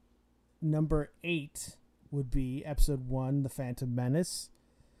 Number 8 would be Episode 1, The Phantom Menace,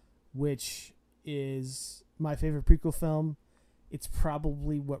 which is my favorite prequel film. It's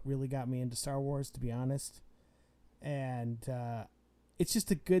probably what really got me into Star Wars, to be honest. And it's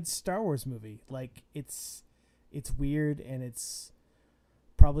just a good Star Wars movie. Like, it's weird, and it's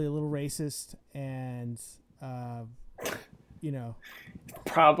probably a little racist, and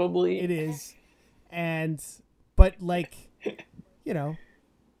probably it is. But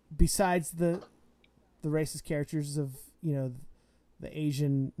besides the racist characters of the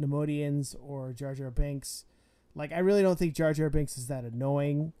Asian Neimoidians or Jar Jar Binks, I really don't think Jar Jar Binks is that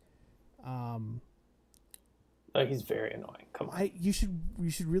annoying. He's very annoying. Come on. You should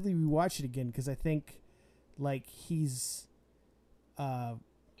really rewatch it again, because I think he's I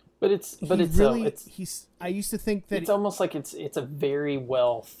used to think that it's almost like it's a very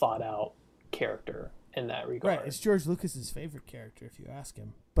well thought out character in that regard. Right, it's George Lucas's favorite character, if you ask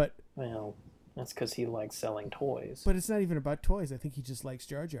him. But well, that's because he likes selling toys. But it's not even about toys. I think he just likes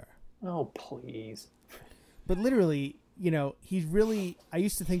Jar Jar. Oh, please. But literally, he's really... I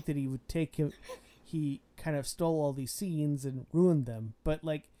used to think that he would take him... He kind of stole all these scenes and ruined them. But,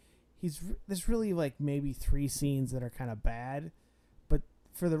 like, there's really, like, maybe 3 scenes that are kind of bad. But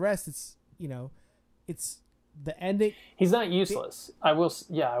for the rest, it's, it's the ending... He's not useless. I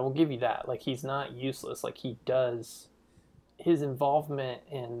will give you that. Like, he's not useless. Like, he does... His involvement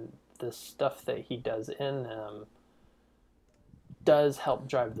in the stuff that he does in them does help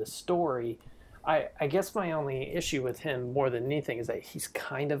drive the story. I guess my only issue with him more than anything is that he's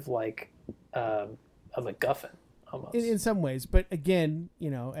kind of like a MacGuffin almost in some ways. But again,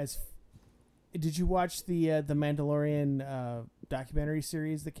 did you watch the Mandalorian documentary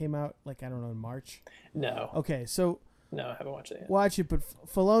series that came out like, I don't know, in March? No. Okay, so no, I haven't watched it yet. Watch it, but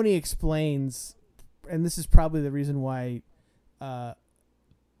Filoni explains, and this is probably the reason why The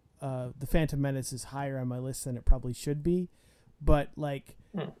Phantom Menace is higher on my list than it probably should be. But like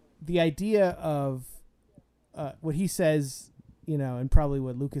the idea of what he says, and probably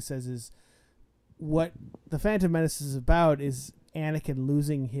what Lucas says is what The Phantom Menace is about is Anakin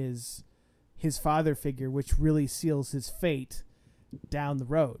losing his father figure, which really seals his fate down the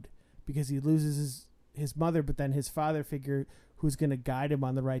road, because he loses his mother, but then his father figure, who's going to guide him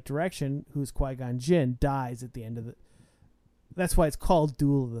on the right direction, who's Qui-Gon Jinn, dies at the end of the... That's why it's called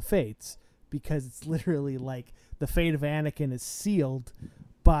Duel of the Fates, because it's literally like the fate of Anakin is sealed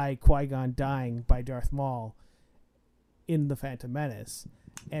by Qui-Gon dying by Darth Maul in The Phantom Menace.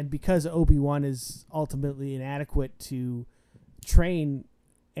 And because Obi-Wan is ultimately inadequate to train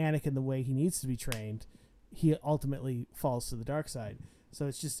Anakin the way he needs to be trained, he ultimately falls to the dark side. So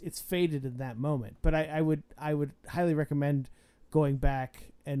it's fated in that moment. But I would highly recommend going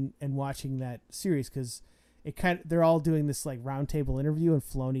back and watching that series, because they're all doing this like roundtable interview, and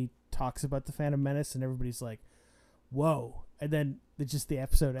Filoni talks about The Phantom Menace, and everybody's like, whoa. And then the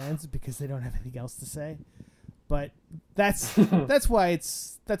episode ends because they don't have anything else to say. But that's why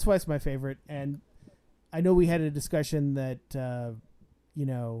it's my favorite. And I know we had a discussion that the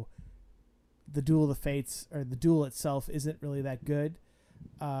Duel of the Fates, or the duel itself, isn't really that good.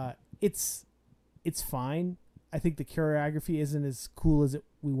 It's fine. I think the choreography isn't as cool as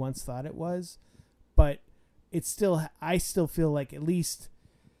we once thought it was, but I still feel like at least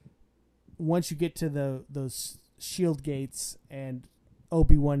once you get to those shield gates and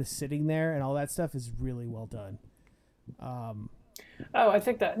Obi-Wan is sitting there and all that stuff is really well done. I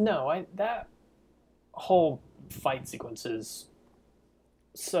think that whole fight sequence is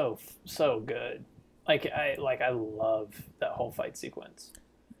so good. I love that whole fight sequence.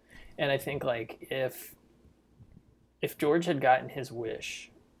 And I think like if George had gotten his wish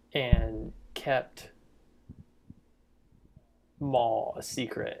and kept Maul a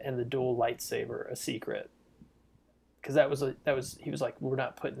secret and the dual lightsaber a secret, because he was like, we're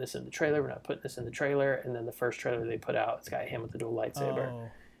not putting this in the trailer, and then the first trailer they put out, it's got him with the dual lightsaber.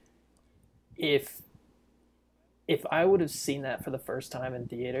 Oh. If I would have seen that for the first time in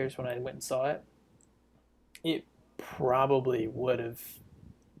theaters when I went and saw it, it probably would have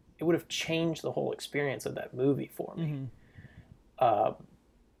changed the whole experience of that movie for me. Mm-hmm.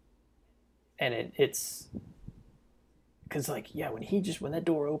 And it's because like, yeah, when that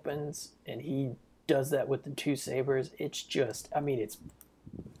door opens and he does that with the 2 sabers, it's just, I mean, it's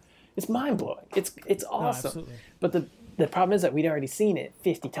mind-blowing. It's awesome. No, but the problem is that we'd already seen it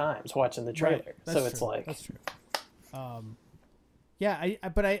 50 times watching the trailer. Right. So it's like, that's true. Yeah,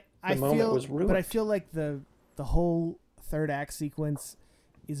 I feel like the whole third act sequence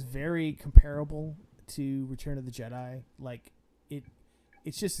is very comparable to Return of the Jedi. Like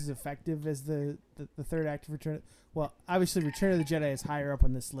it's just as effective as the third act of Return. Well, obviously Return of the Jedi is higher up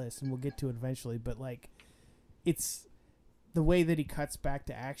on this list, and we'll get to it eventually. But like, it's the way that he cuts back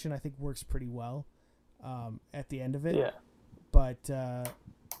to action, I think, works pretty well at the end of it. Yeah. But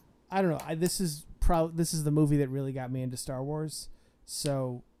I don't know. This is the movie that really got me into Star Wars,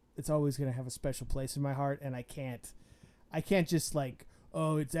 so it's always going to have a special place in my heart. And I can't just like,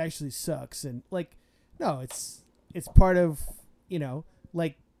 oh, it actually sucks, and like, no, it's part of,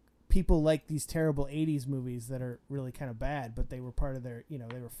 like people like these terrible 80s movies that are really kind of bad, but they were part of their,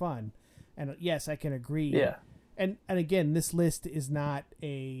 they were fun. And yes, I can agree. Yeah. And again, this list is not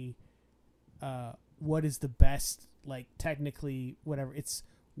a what is the best, like technically whatever. It's,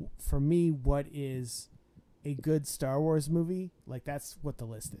 for me, what is a good Star Wars movie. Like, that's what the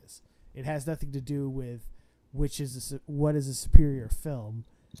list is. It has nothing to do with what is a superior film.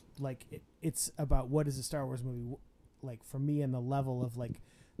 Like, it's about what is a Star Wars movie, like, for me, and the level of like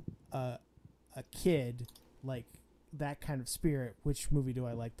a kid, like that kind of spirit, which movie do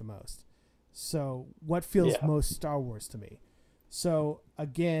I like the most? So what feels most Star Wars to me? So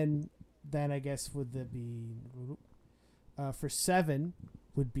again, then I guess would that be for 7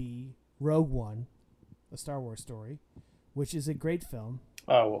 would be Rogue One, a Star Wars story, which is a great film.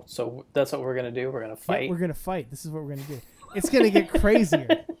 Oh, well, so that's what we're gonna do. We're gonna fight. Yeah, we're gonna fight. This is what we're gonna do. It's gonna get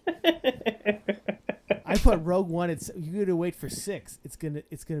crazier. I put Rogue One. You gotta wait for 6. It's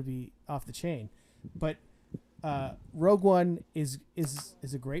gonna be off the chain. But Rogue One is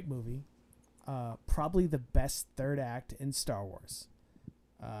a great movie. Probably the best third act in Star Wars.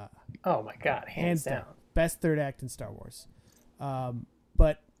 Oh my God, hands down. Best third act in Star Wars.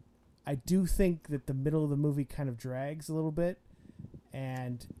 But I do think that the middle of the movie kind of drags a little bit,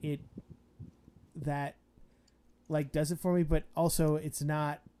 and that does it for me. But also, it's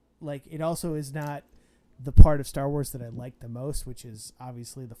not it also is not the part of Star Wars that I like the most, which is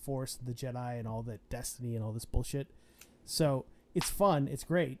obviously the Force, the Jedi, and all that Destiny and all this bullshit. So it's fun, it's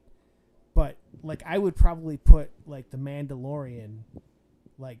great, but I would probably put the Mandalorian,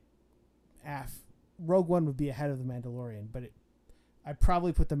 Rogue One would be ahead of the Mandalorian, but I'd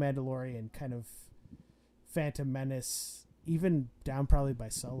probably put the Mandalorian kind of Phantom Menace, even down probably by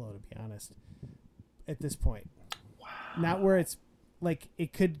Solo, to be honest, at this point. Wow. Not where it's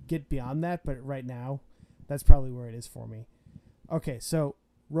it could get beyond that, but right now, that's probably where it is for me. Okay, so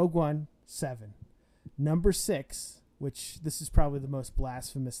Rogue One, 7. Number 6, which this is probably the most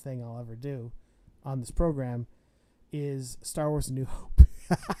blasphemous thing I'll ever do on this program, is Star Wars A New Hope.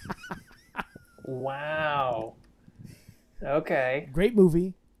 Wow. Okay. Great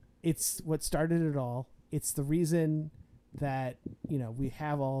movie. It's what started it all. It's the reason that, we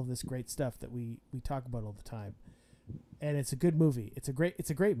have all of this great stuff that we talk about all the time. And it's a good movie. It's a great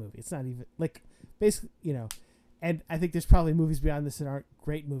movie. It's not even basically, and I think there's probably movies beyond this that aren't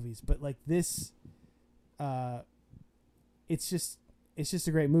great movies, but this, it's just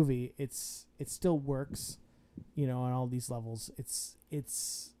a great movie. It still works, on all these levels.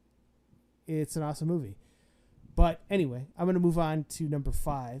 It's an awesome movie. But anyway, I'm going to move on to number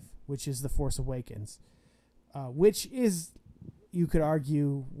 5, which is The Force Awakens, which is, you could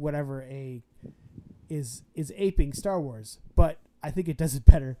argue, is aping Star Wars, but I think it does it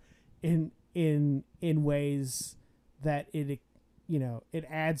better in ways that it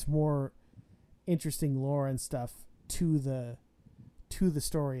adds more interesting lore and stuff to the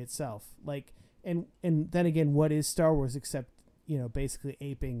story itself. And then again, what is Star Wars except basically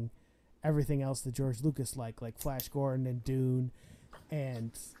aping everything else that George Lucas like Flash Gordon and Dune,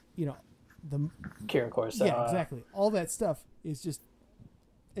 and the Kieran Coruscant. Yeah, exactly. All that stuff is just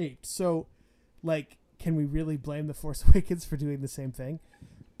aped. So, can we really blame The Force Awakens for doing the same thing?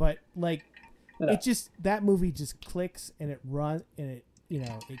 But no. It just, that movie just clicks, and it runs, and it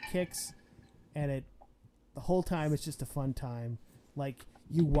it kicks, and the whole time it's just a fun time.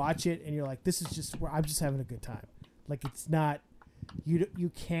 You watch it and you're like, this is just where I'm just having a good time. It's not,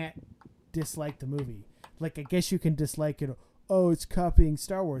 you can't dislike the movie. I guess you can dislike it. Oh, it's copying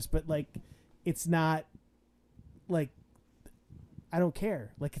Star Wars, but it's not I don't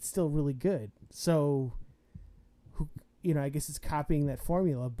care. It's still really good. So, I guess it's copying that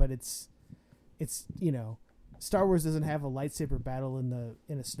formula, but it's Star Wars doesn't have a lightsaber battle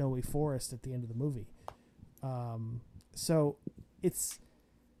in a snowy forest at the end of the movie. So it's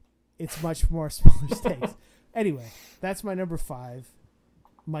much more smaller stakes. Anyway, that's my number 5.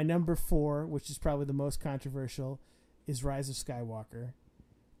 My number 4, which is probably the most controversial, is Rise of Skywalker.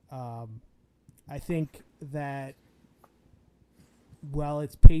 I think that while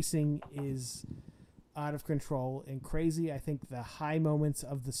its pacing is out of control and crazy, I think the high moments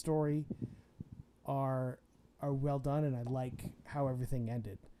of the story are well done, and I like how everything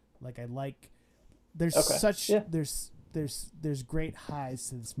ended. There's there's great highs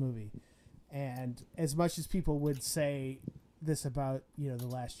to this movie, and as much as people would say this about The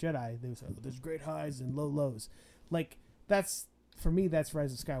Last Jedi, they would say, there's great highs and low lows. That's, for me, that's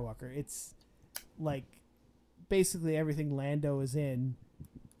Rise of Skywalker. It's basically everything Lando is in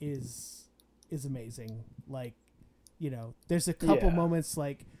is amazing. There's a couple moments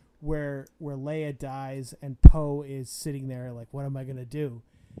where Leia dies and Poe is sitting there what am I gonna do?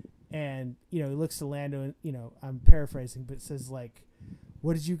 And he looks to Lando and I'm paraphrasing, but it says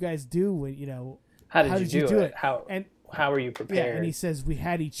what did you guys do when how did you do it? How were you prepared? Yeah, and he says we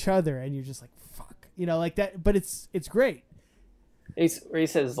had each other, and you're just fuck, that. But it's great. He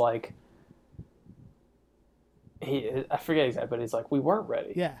says I forget exactly, but he's we weren't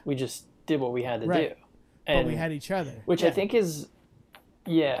ready. Yeah, we just did what we had to do, and we had each other, which I think is,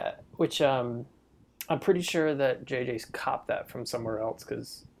 which I'm pretty sure that JJ's copped that from somewhere else,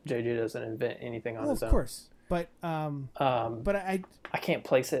 because JJ doesn't invent anything on Well, his own. of course, but I can't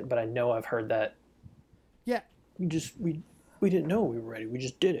place it, but I know I've heard that. Yeah, we didn't know we were ready. We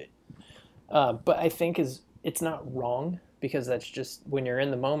just did it. But I think it's not wrong, because that's just when you're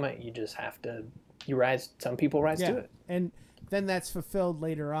in the moment, you just have to some people rise to it. And then that's fulfilled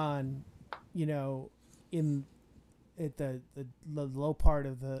later on, you know, at the low part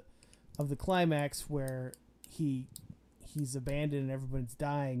of the climax where he's abandoned and everyone's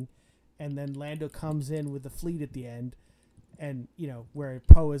dying, and then Lando comes in with the fleet at the end, and you know, where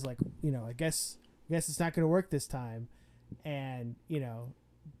Poe is like, you know, I guess it's not going to work this time, and you know,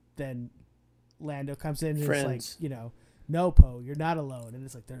 then Lando comes in and it's like, you know, no, Poe, you're not alone, and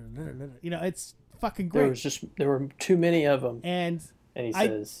it's like, you know, it's fucking great. There were too many of them, and he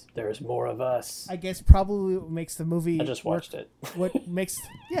says, "There's more of us." I guess probably what makes the movie. I just watched it. What makes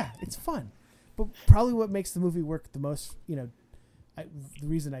it's fun, but probably what makes the movie work the most, you know, the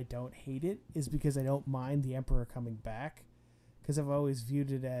reason I don't hate it is because I don't mind the Emperor coming back, because I've always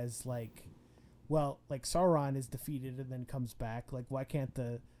viewed it as like, well, like Sauron is defeated and then comes back. Like, why can't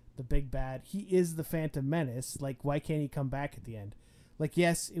the big bad? He is the Phantom Menace. Like, why can't he come back at the end? Like,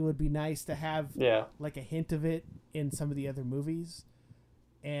 yes, it would be nice to have like a hint of it in some of the other movies,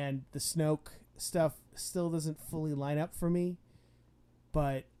 and the Snoke stuff still doesn't fully line up for me,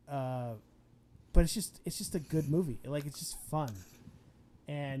 but it's just a good movie. Like, it's just fun,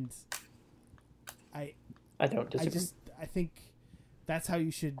 and I don't disagree. I think that's how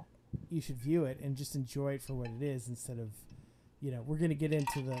you should view it and just enjoy it for what it is, instead of, you know, we're gonna get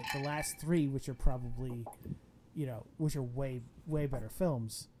into the last three, which are probably, you know, which are way better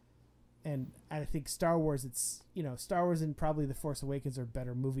films. And I think Star Wars, it's, you know, Star Wars and probably The Force Awakens are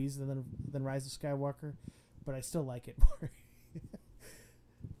better movies than Rise of Skywalker, but I still like it more.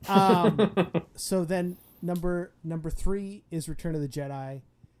 So then number 3 is Return of the Jedi.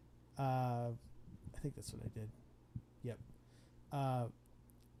 I think that's what I did. Yep.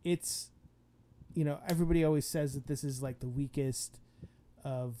 It's, you know, everybody always says that this is like the weakest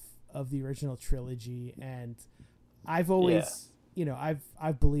of the original trilogy, and I've always, you know,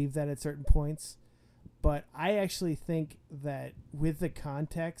 I've believed that at certain points, but I actually think that with the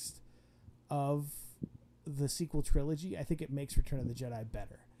context of the sequel trilogy, I think it makes Return of the Jedi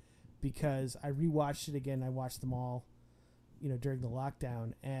better, because I rewatched it again. I watched them all, you know, during the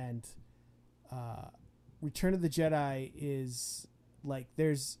lockdown, and Return of the Jedi is like,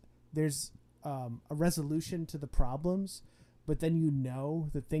 there's a resolution to the problems, but then you know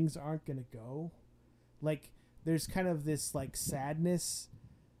that things aren't going to go. Like, there's kind of this like sadness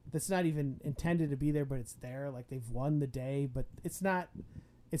that's not even intended to be there, but it's there. Like, they've won the day, but it's not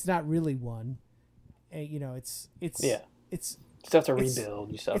really won. And, you know, it's you still have to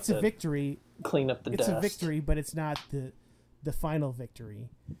rebuild. You still have it's a victory. Clean up the dust. It's a victory, but it's not the final victory.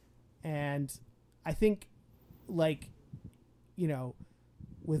 And I think, like, you know,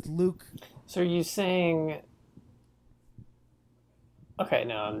 with Luke. So are you saying? Okay,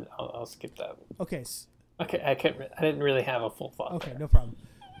 no, I'll skip that. Okay. Okay, I didn't really have a full thought. Okay, there. no problem.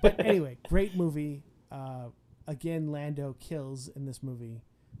 But anyway, great movie. Again, Lando kills in this movie.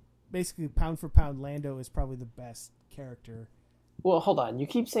 Basically, pound for pound, Lando is probably the best character. Well, hold on. You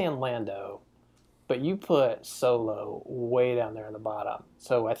keep saying Lando, but you put Solo way down there in the bottom.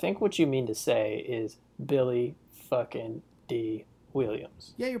 So I think what you mean to say is Billy fucking D.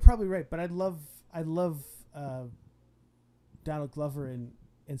 Williams. Yeah, you're probably right. But I love Donald Glover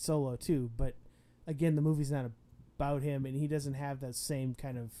in Solo too. But again, the movie's not about him, and he doesn't have that same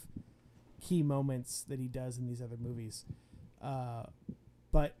kind of key moments that he does in these other movies.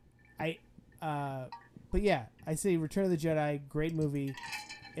 But yeah, I say Return of the Jedi, great movie.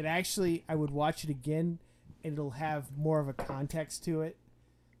 It actually, I would watch it again, and it'll have more of a context to it.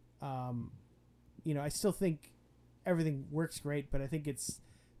 You know, I still think everything works great, but I think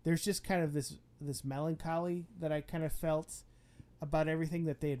there's just kind of this melancholy that I kind of felt about everything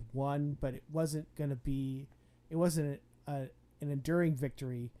that they had won, but it wasn't an enduring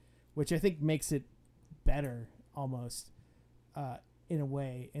victory, which I think makes it better almost, in a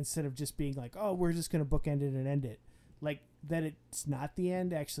way, instead of just being like, oh, we're just going to bookend it and end it. Like, that it's not the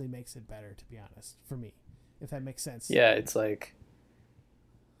end actually makes it better, to be honest, for me, if that makes sense. Yeah, it's like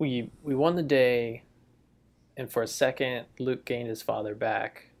we won the day, and for a second Luke gained his father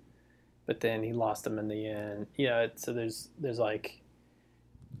back, but then he lost him in the end. Yeah, so there's like,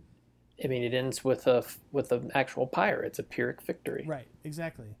 I mean, it ends with an actual pyre. It's a Pyrrhic victory. Right,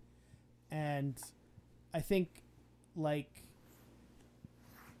 exactly. And I think, like,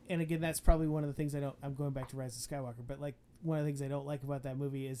 and again, that's probably one of the things I'm going back to Rise of Skywalker, but like, one of the things I don't like about that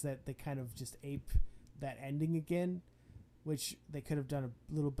movie is that they kind of just ape that ending again. which they could have done a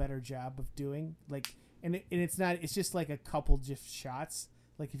little better job of doing. Like, it's not. It's just like a couple just shots.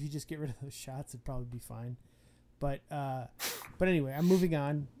 Like if you just get rid of those shots, it'd probably be fine. But anyway, I'm moving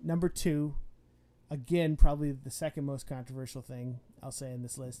on. Number 2, again, probably the second most controversial thing I'll say in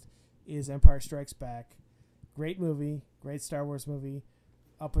this list is Empire Strikes Back. Great movie, great Star Wars movie,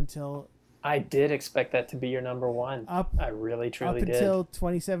 up until... I did expect that to be your number 1. I really, truly did. Up until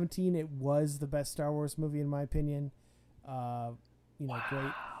 2017, it was the best Star Wars movie in my opinion.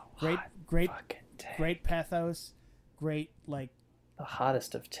 Great pathos, great, like... The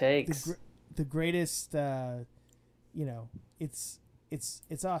hottest of takes. The greatest, it's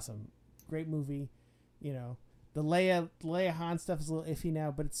awesome. Great movie. The Leia Han stuff is a little iffy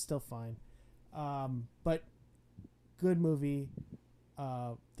now, but it's still fine. But good movie.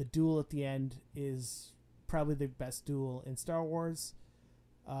 The duel at the end is probably the best duel in Star Wars.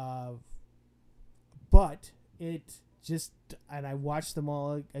 But it just, and I watched them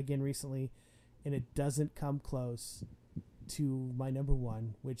all again recently, and it doesn't come close to my number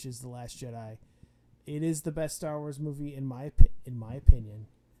 1, which is The Last Jedi. It is the best Star Wars movie in my opinion.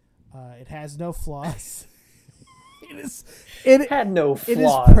 It has no flaws. It had no flaws. It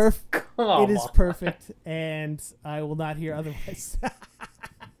is perfect. It is perfect, and I will not hear otherwise.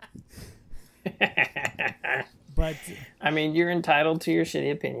 But I mean, you're entitled to your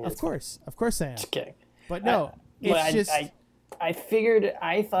shitty opinion. Of course I am. Just kidding. But no, I figured.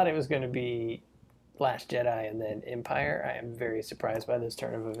 I thought it was going to be Last Jedi and then Empire. I am very surprised by this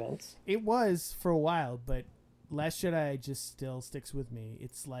turn of events. It was for a while, but Last Jedi just still sticks with me.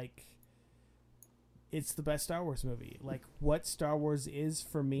 It's like, it's the best Star Wars movie. Like, what Star Wars is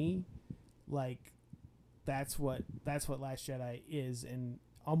for me, like, that's what Last Jedi is, and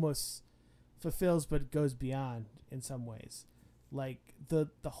almost fulfills, but it goes beyond in some ways. Like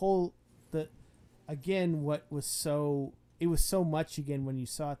again, it was so much again when you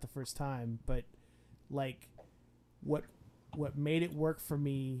saw it the first time, but like what made it work for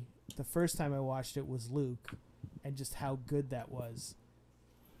me the first time I watched it was Luke, and just how good that was.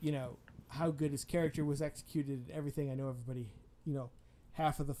 How good his character was executed and everything. I know everybody,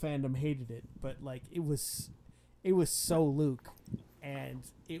 half of the fandom hated it, but like it was so Luke, and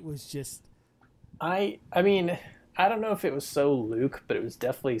it was just... I mean, I don't know if it was so Luke, but it was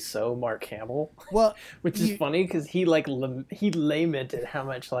definitely so Mark Hamill. Well, which is funny because he lamented how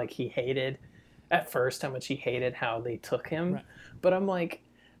much like he hated at first, how much he hated how they took him. Right. But I'm like,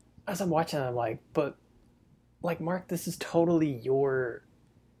 as I'm watching, I'm like, but like, Mark, this is totally your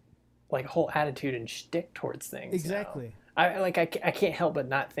like whole attitude and shtick towards things. Exactly. I can't help but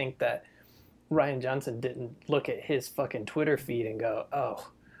not think that Rian Johnson didn't look at his fucking Twitter feed and go,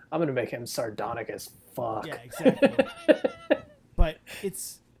 oh, I'm going to make him sardonic as fuck. Yeah, exactly. But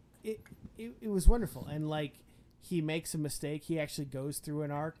it was wonderful. And like, he makes a mistake. He actually goes through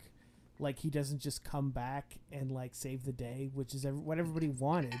an arc. Like, he doesn't just come back and like save the day, which is what everybody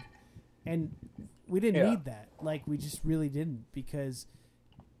wanted. And we didn't need that. Like, we just really didn't, because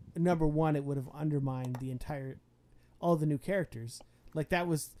number 1, it would have undermined all the new characters. Like, that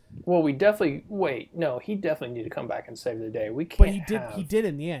was... Well, he definitely needed to come back and save the day. We can't. But he did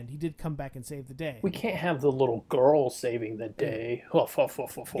in the end. He did come back and save the day. We can't have the little girl saving the day.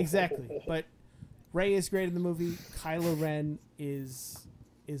 Exactly. But Rey is great in the movie. Kylo Ren is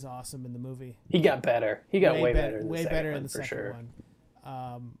awesome in the movie. He got better. He got way better. Way better in the second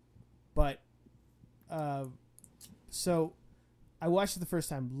one. So I watched it the first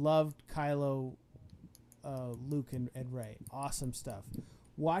time. Loved Kylo, Luke, and Rey. Awesome stuff.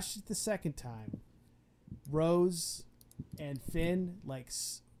 Watched it the second time. Rose and Finn, like,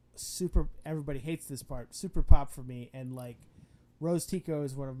 super. Everybody hates this part. Super pop for me. And like, Rose Tico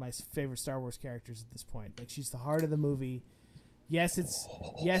is one of my favorite Star Wars characters at this point. Like, she's the heart of the movie. Yes,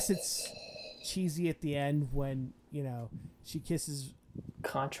 it's cheesy at the end when she kisses.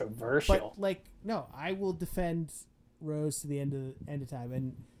 Controversial. But like, no, I will defend Rose to the end of time,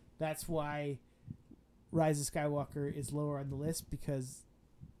 and that's why Rise of Skywalker is lower on the list, because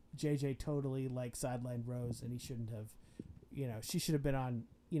JJ totally like sidelined Rose, and he shouldn't have. She should have been on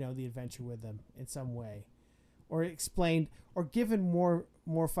the adventure with them in some way, or explained, or given more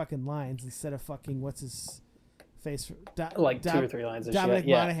fucking lines instead of fucking what's his face, like 2 or 3 lines of Dominic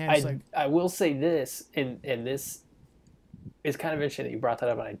shit. Monaghan. I will say this, and this is kind of interesting that you brought that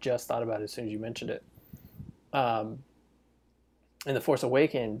up, and I just thought about it as soon as you mentioned it. In The Force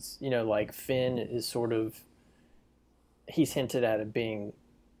Awakens, like, Finn is sort of, he's hinted at it being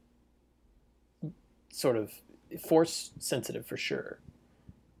sort of Force sensitive for sure,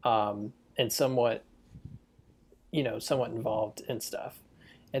 and somewhat involved in stuff,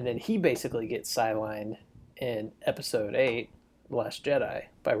 and then he basically gets sidelined in Episode 8, The Last Jedi,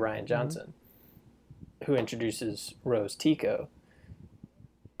 by Rian Johnson, who introduces Rose Tico.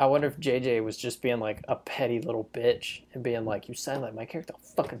 I wonder if JJ was just being like a petty little bitch and being like, you sideline my character, I'll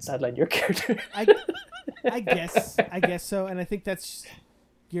fucking sideline your character. I guess so, and I think that's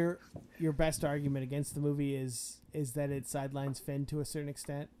your best argument against the movie is that it sidelines Finn to a certain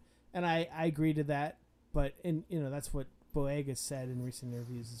extent, and I agree to that. But that's what Boyega said in recent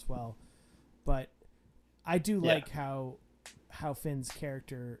interviews as well. But I do like how Finn's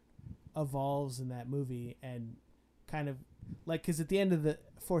character evolves in that movie, and kind of like, because at the end of the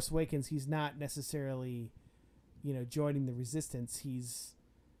Force Awakens, he's not necessarily joining the Resistance.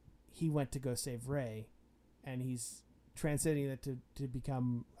 He went to go save Rey, and he's transcending that to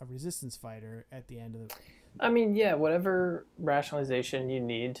become a Resistance fighter at the end of the... I mean, yeah, whatever rationalization you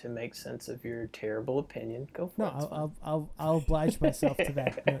need to make sense of your terrible opinion, go for it. No, I'll oblige myself to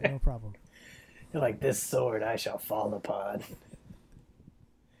that. No problem. You're like, this sword I shall fall upon.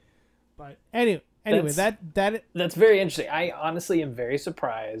 But anyway, that's very interesting. I honestly am very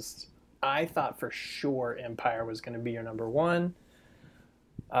surprised. I thought for sure Empire was going to be your number one.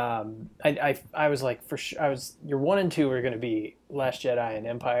 I was like, for sure, your 1 and 2 were going to be Last Jedi and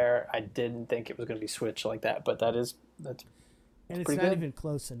Empire. I didn't think it was going to be switched like that, but that's and it's not good. Even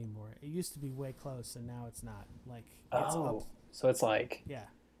close anymore. It used to be way close, and now it's not. Like, it's up. So it's like,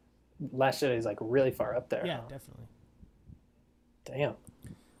 Last Jedi is like really far up there. Yeah, huh? Definitely. Damn.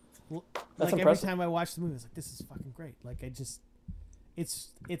 Well, that's like impressive. Every time I watch the movie, it's like, this is fucking great. Like, it's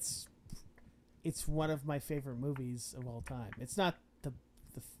one of my favorite movies of all time. It's not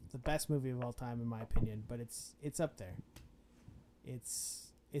the best movie of all time in my opinion, but it's up there. It's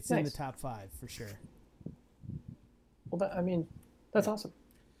nice. In the top 5 for sure. Well, that's awesome.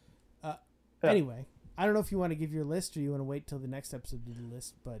 Anyway, I don't know if you want to give your list or you want to wait till the next episode to do the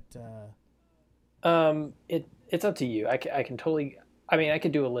list, but it's up to you. I can totally. I mean, I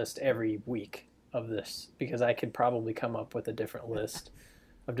could do a list every week of this because I could probably come up with a different list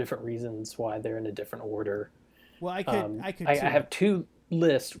of different reasons why they're in a different order. Well, I could. I have 2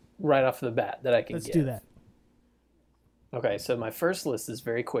 lists right off the bat that I can Let's give. do that. Okay, so my first list is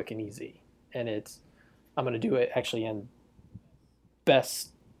very quick and easy, and I'm going to do it actually in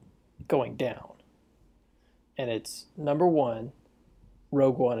best going down, and it's number 1,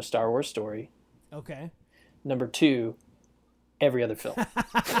 Rogue One: A Star Wars Story. Okay. Number 2, every other film.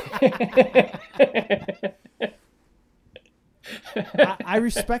 I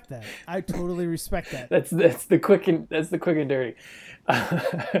respect that. I totally respect that. That's the quick and dirty.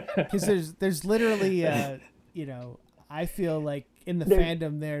 Because there's literally I feel like in the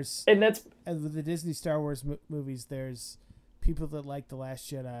fandom there's, and that's with the Disney Star Wars movies, there's people that like The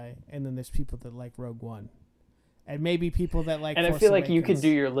Last Jedi, and then there's people that like Rogue One, and maybe people that like. And Force I feel like Awakens. you could do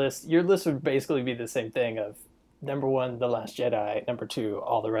your list. Your list would basically be the same thing of number 1, The Last Jedi, number 2,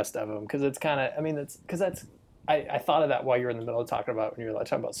 all the rest of them, because it's kind of. I mean, that's. I thought of that while you were in the middle of talking about when you were like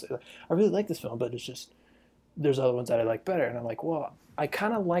talking about. I really like this film, but it's just there's other ones that I like better, and I'm like, well, I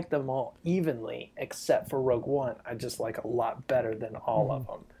kind of like them all evenly, except for Rogue One. I just like a lot better than all of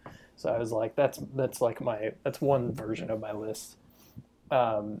them. So I was like, that's one version of my list.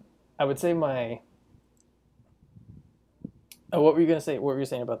 I would say my. Oh, what were you gonna say? What were you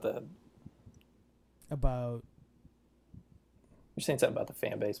saying about the? About. You're saying something about the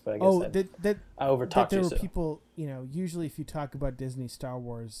fan base, but I guess I overtalked that there you. Were people, usually if you talk about Disney Star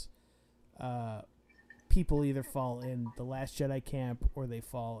Wars, people either fall in the Last Jedi camp or they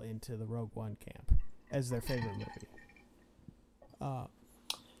fall into the Rogue One camp as their favorite movie.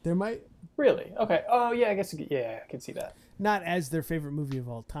 There might really okay. Oh yeah, I guess I can see that. Not as their favorite movie of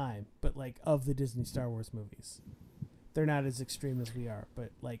all time, but like of the Disney Star Wars movies. They're not as extreme as we are,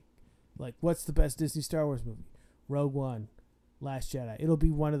 but like what's the best Disney Star Wars movie? Rogue One. Last Jedi. It'll be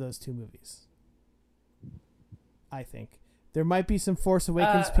one of those 2 movies. I think. There might be some Force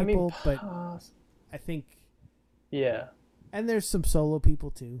Awakens people, but I think... Yeah. And there's some solo people,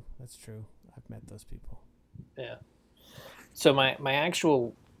 too. That's true. I've met those people. Yeah. So my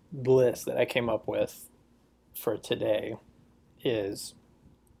actual list that I came up with for today is...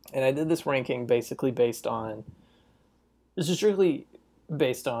 And I did this ranking basically based on... This is strictly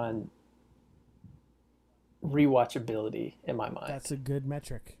based on... rewatchability in my mind. That's a good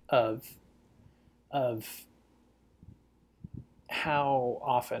metric of how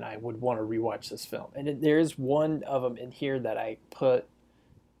often I would want to rewatch this film. And there is one of them in here that I put.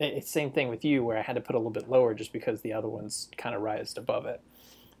 It's same thing with you, where I had to put a little bit lower just because the other ones kind of rised above it.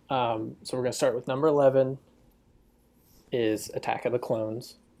 So we're going to start with number 11 is Attack of the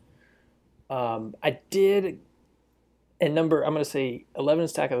Clones. I did I'm going to say 11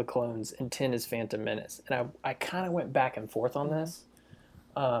 is Attack of the Clones and 10 is Phantom Menace. And I kind of went back and forth on this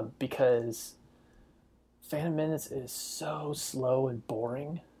because Phantom Menace is so slow and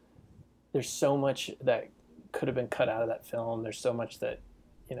boring. There's so much that could have been cut out of that film. There's so much that,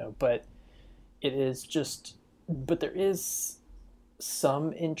 but it is just, but there is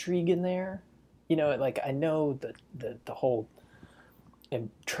some intrigue in there. Like I know the whole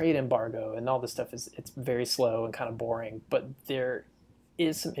trade embargo and all this stuff it's very slow and kind of boring, but there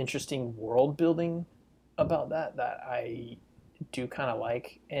is some interesting world building about that I do kind of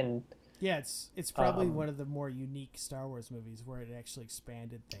like. And yeah, it's probably one of the more unique Star Wars movies where it actually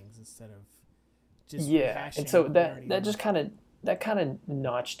expanded things instead of just and so that just kind of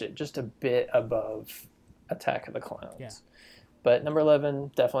notched it just a bit above Attack of the Clones. Yeah. But number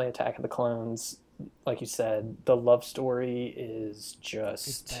 11, definitely Attack of the Clones. Like you said, the love story is just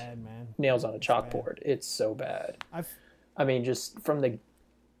it's bad, man. Nails on a chalkboard. It's so bad. I mean, just from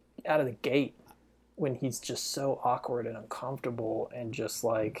out of the gate, when he's just so awkward and uncomfortable and just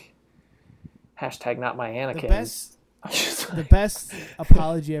like hashtag not my Anakin. The best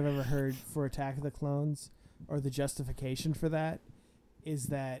apology I've ever heard for Attack of the Clones, or the justification for that, is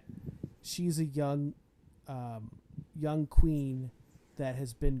that she's a young queen that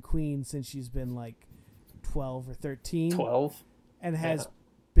has been queen since she's been like 12 or 13. 12? And has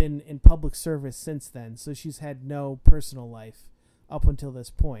been in public service since then. So she's had no personal life up until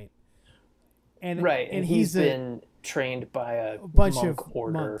this point. And he's been trained by a bunch monk of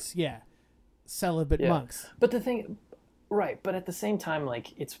order. Monks, celibate monks. But the thing, but at the same time,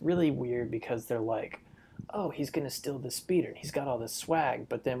 like, it's really weird because they're like, oh, he's going to steal the speeder and he's got all this swag.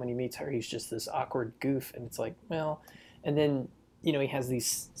 But then when he meets her, he's just this awkward goof. And it's like, well, and then, he has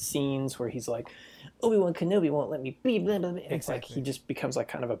these scenes where he's like, Obi-Wan Kenobi won't let me be, blah, blah, blah. It's like he just becomes like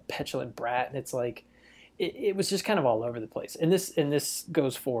kind of a petulant brat. And it's like, it was just kind of all over the place. And this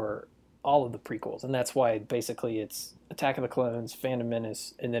goes for all of the prequels. And that's why basically it's Attack of the Clones, Phantom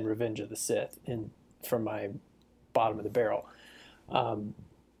Menace, and then Revenge of the Sith from my bottom of the barrel.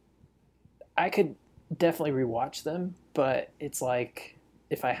 I could definitely rewatch them, but it's like,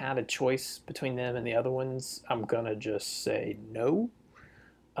 if I had a choice between them and the other ones, I'm going to just say no.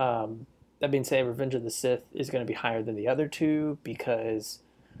 That being said, Revenge of the Sith is going to be higher than the other two because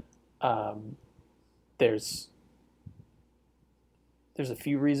there's a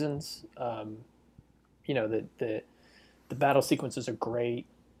few reasons. The battle sequences are great.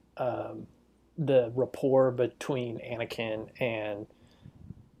 The rapport between Anakin and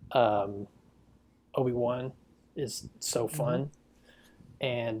Obi-Wan is so fun. Mm-hmm.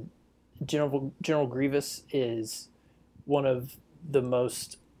 And General Grievous is one of the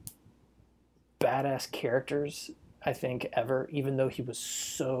most badass characters I think ever, even though he was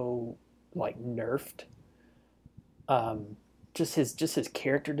so like nerfed. Just his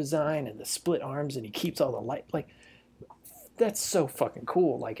character design and the split arms, and he keeps all the light, like, that's so fucking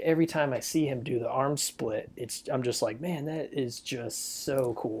cool. Like every time I see him do the arm split, I'm just like, man, that is just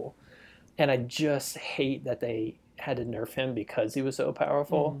so cool. And I just hate that they had to nerf him because he was so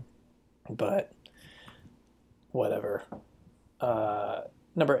powerful. But whatever.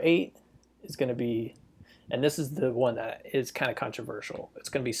 Number 8 is going to be, and this is the one that is kind of controversial, it's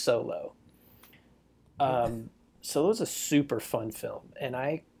going to be Solo. Solo's a super fun film, and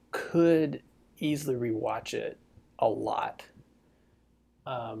I could easily rewatch it a lot.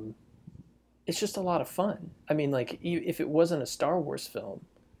 It's just a lot of fun. I mean, like, if it wasn't a Star Wars film,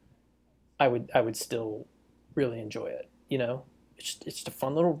 I would still really enjoy it. It's just a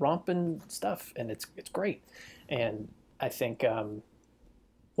fun little romp and stuff, and it's great. And I think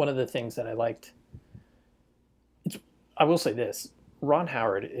one of the things that I liked, I will say this, Ron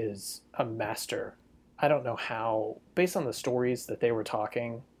Howard is a master. I don't know how, based on the stories that they were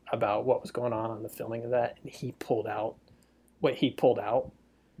talking about what was going on the filming of that, and he pulled out what he pulled out.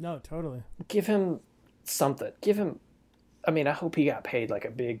 No, totally. Give him something. I hope he got paid like a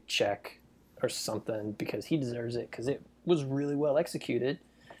big check or something, because he deserves it, because it was really well executed.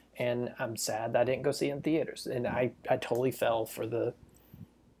 And I'm sad that I didn't go see it in theaters. And I totally fell for the...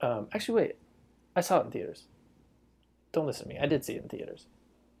 actually, wait. I saw it in theaters. Don't listen to me. I did see it in theaters.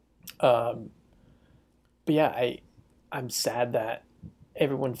 But yeah, I'm sad that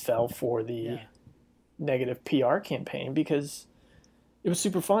everyone fell for the negative PR campaign, because it was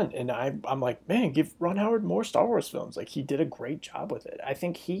super fun. And I'm like, man, give Ron Howard more Star Wars films. Like, he did a great job with it. I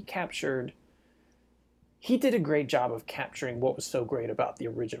think he did a great job of capturing what was so great about the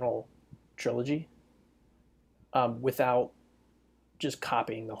original trilogy, without just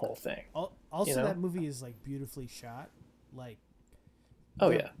copying the whole thing. Also, that movie is like beautifully shot. Like,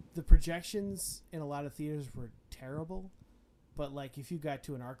 The projections in a lot of theaters were terrible, but like if you got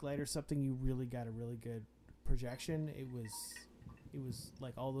to an ArcLight or something, you really got a really good projection. It was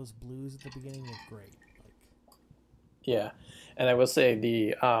like all those blues at the beginning looked great. Like, yeah, and I will say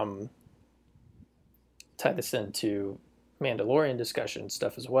the tie this into Mandalorian discussion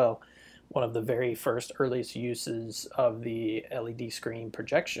stuff as well. One of the very first earliest uses of the LED screen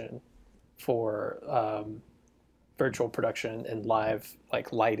projection for virtual production and live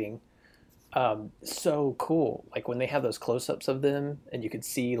like lighting, so cool. Like when they have those close-ups of them and you could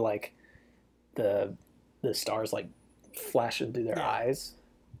see like the stars like flashing through their eyes,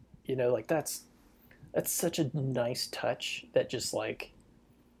 you know, like that's such a nice touch that just like,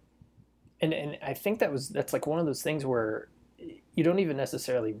 and I think that's like one of those things where you don't even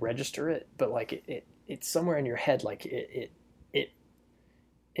necessarily register it, but like it's somewhere in your head, like it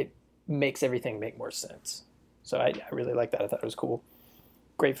makes everything make more sense. So I really like that. I thought it was cool.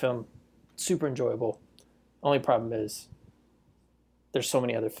 Great film, super enjoyable. Only problem is there's so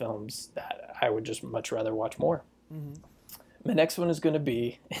many other films that I would just much rather watch more. Mm-hmm. My next one is going to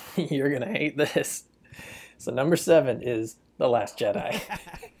be, you're going to hate this. So number 7 is The Last Jedi.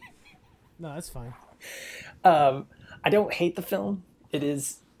 No, that's fine. I don't hate the film. It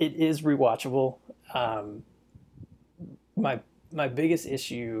is rewatchable. My biggest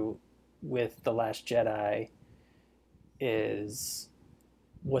issue with The Last Jedi is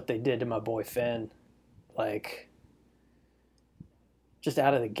what they did to my boy Finn. Like, just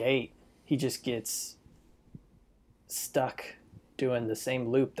out of the gate, he just gets stuck doing the same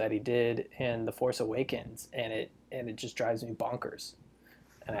loop that he did in The Force Awakens, and it just drives me bonkers,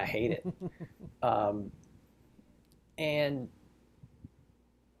 and I hate it. And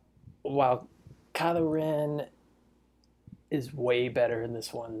while Kylo Ren is way better in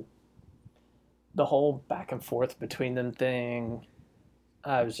this one, the whole back and forth between them thing,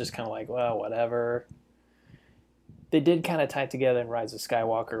 I was just kind of like, well, whatever. They did kind of tie it together in Rise of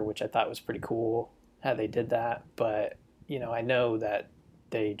Skywalker, which I thought was pretty cool how they did that. But, you know, I know that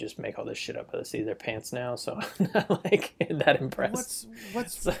they just make all this shit up by the seat of their pants now, so I'm not like that impressed.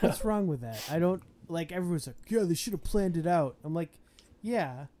 What's wrong with that? I don't, like, everyone's like, yeah, they should have planned it out. I'm like,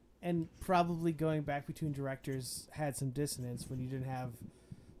 yeah, and probably going back between directors had some dissonance when you didn't have,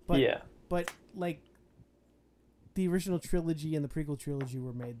 but like the original trilogy and the prequel trilogy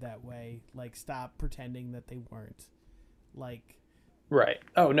were made that way. Like, stop pretending that they weren't. Like, right?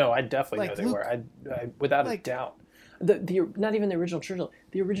 Oh no, I definitely know they were. I without a doubt. The not even the original trilogy.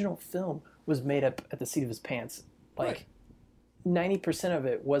 The original film was made up at the seat of his pants. Like 90% of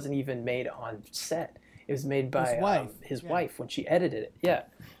it wasn't even made on set. It was made by his wife when she edited it. Yeah.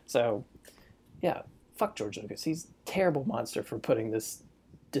 So, yeah, fuck George Lucas. He's a terrible monster for putting this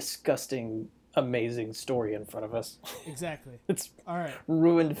disgusting, amazing story in front of us. Exactly. It's all right.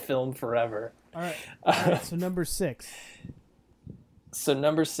 Ruined film forever. All right. So number 6. So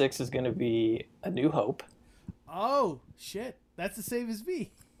number 6 is going to be A New Hope. Oh shit! That's the same as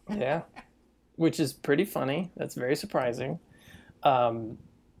me. Yeah, which is pretty funny. That's very surprising. I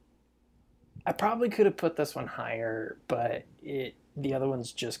probably could have put this one higher, but the other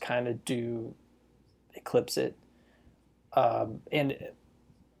ones just kind of do eclipse it. And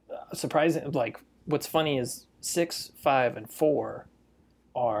surprising, like what's funny is 6, 5, and 4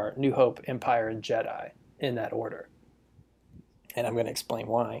 are New Hope, Empire, and Jedi in that order, and I'm going to explain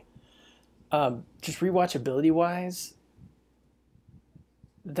why. Just rewatchability wise,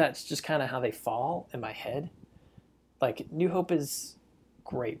 that's just kind of how they fall in my head. Like, New Hope is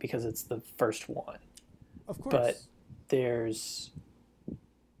great because it's the first one. Of course. But there's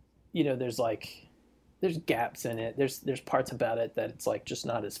gaps in it. There's parts about it that it's like just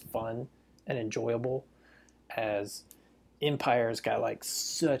not as fun and enjoyable as Empire's got like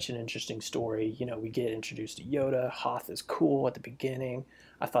such an interesting story. You know, we get introduced to Yoda. Hoth is cool at the beginning.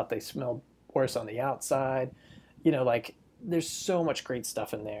 I thought they smelled worse on the outside. You know, like there's so much great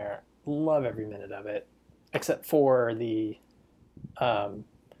stuff in there. Love every minute of it, except for the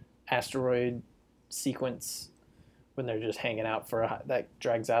asteroid sequence when they're just hanging out that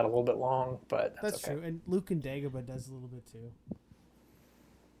drags out a little bit long, but that's okay. True. And Luke and Dagobah does a little bit too.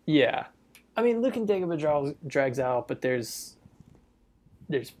 Yeah, I mean, Luke and Dagobah drags out, but there's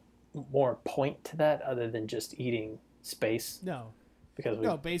more point to that other than just eating space. No.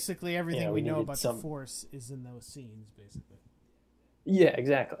 Because basically everything we know about the Force is in those scenes, basically. Yeah,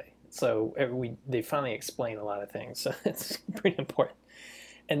 exactly. So they finally explain a lot of things, so it's pretty important.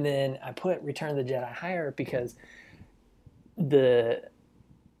 And then I put Return of the Jedi higher because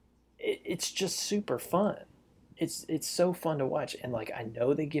it's just super fun. It's so fun to watch, and like I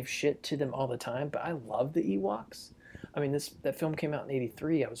know they give shit to them all the time, but I love the Ewoks. I mean, that film came out in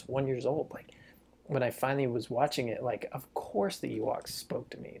 '83. I was 1 year old. Like, when I finally was watching it, like, of course the Ewoks spoke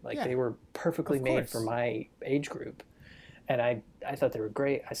to me. Like, they were perfectly made for my age group. And I thought they were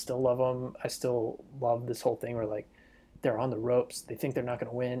great. I still love them. I still love this whole thing where, like, they're on the ropes. They think they're not going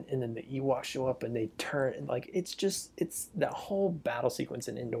to win. And then the Ewoks show up and they turn. And, like, it's that whole battle sequence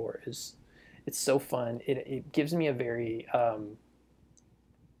in Endor it's so fun. It gives me a very,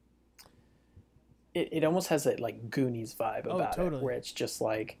 it almost has a, like, Goonies vibe about it, where it's just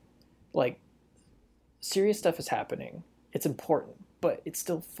like serious stuff is happening. It's important, but it's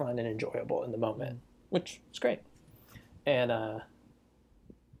still fun and enjoyable in the moment, which is great. And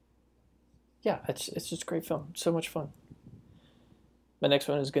yeah, it's just a great film. So much fun. My next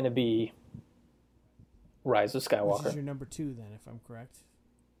one is going to be Rise of Skywalker. Which is your number 2, then, if I'm correct.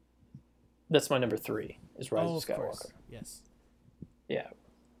 That's my number 3. Is Rise of Skywalker. Course. Yes. Yeah,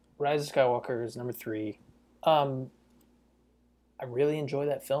 Rise of Skywalker is number 3. I really enjoy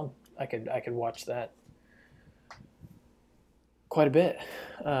that film. I could watch that quite a bit.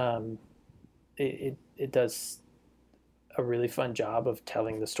 It does a really fun job of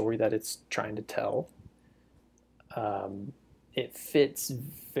telling the story that it's trying to tell. It fits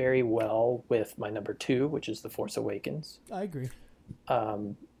very well with my number 2, which is The Force Awakens. I agree.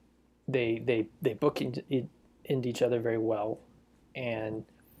 They book into each other very well, and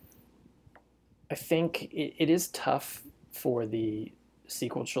I think it is tough for the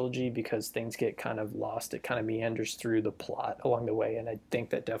sequel trilogy because things get kind of lost. It kind of meanders through the plot along the way, and I think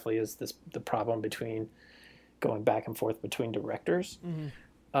that definitely is the problem between going back and forth between directors.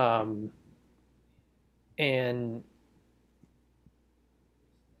 Mm-hmm. And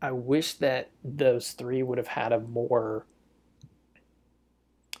I wish that those 3 would have had a more,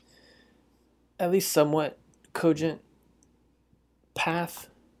 at least somewhat cogent path.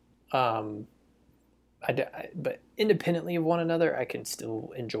 But independently of one another, I can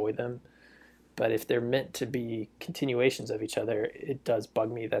still enjoy them. But if they're meant to be continuations of each other, it does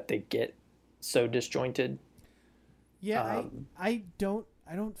bug me that they get so disjointed. Yeah, I don't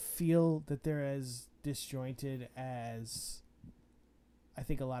feel that they're as disjointed as I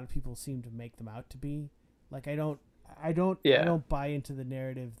think a lot of people seem to make them out to be. Like, I don't buy into the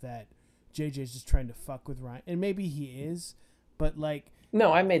narrative that JJ's just trying to fuck with Ryan, and maybe he is, but like.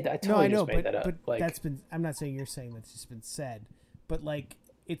 No, I made that. I totally just made that up. But like, that's been. I'm not saying you're saying that's just been said, but like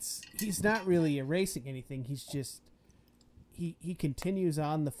he's not really erasing anything. He's just he continues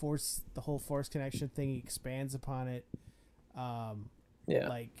on the whole Force connection thing. He expands upon it.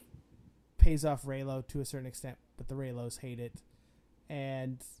 Like pays off Reylo to a certain extent, but the Reylos hate it,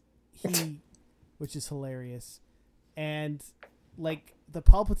 and which is hilarious, and like the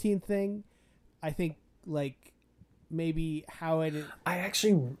Palpatine thing, I think like. Maybe how it. I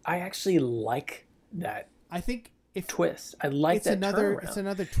actually like that. I think twist. I like that turnaround. It's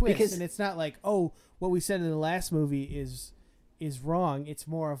another twist, and it's not like, oh, what we said in the last movie is wrong. It's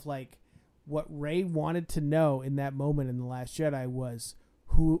more of like what Rey wanted to know in that moment in The Last Jedi was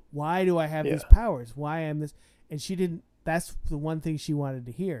why do I have these powers? Why am this? And she didn't. That's the one thing she wanted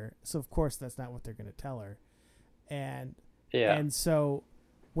to hear. So of course that's not what they're going to tell her, and so.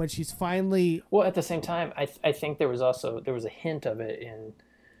 When she's finally... Well, at the same time, I think there was a hint of it in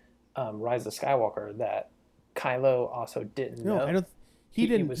Rise of Skywalker that Kylo also didn't know. I don't. He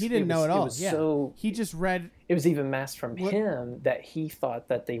didn't know at all. So he just read. It was even masked from him that he thought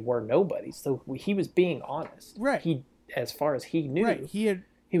that they were nobodies. So he was being honest. Right. He, as far as he knew, right. He had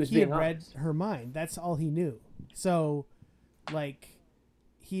read her mind. That's all he knew. So, like,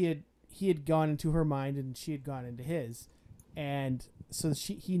 he had gone into her mind and she had gone into his, and. So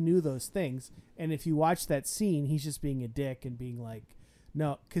he knew those things, and if you watch that scene, he's just being a dick and being like,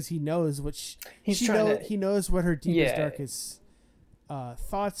 no, because he knows what he knows what her deepest, darkest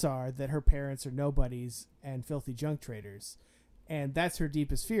thoughts are, that her parents are nobodies and filthy junk traders, and that's her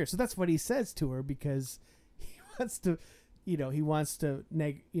deepest fear. So that's what he says to her because he wants to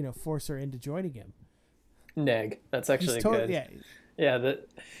force her into joining him. Neg. That's actually good. Yeah.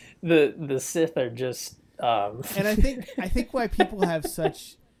 The Sith are just. And I think why people have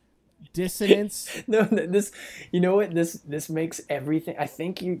such dissonance. No, this, you know what, this makes everything. I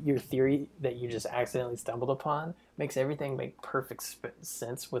think your theory that you just accidentally stumbled upon makes everything make perfect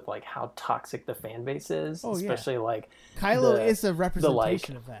sense with like how toxic the fan base is, especially like Kylo is a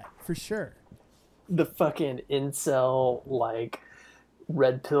representation of that for sure. The fucking incel like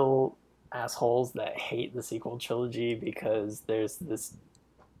red pill assholes that hate the sequel trilogy because there's this,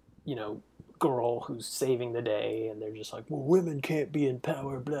 girl who's saving the day, and they're just like, well, women can't be in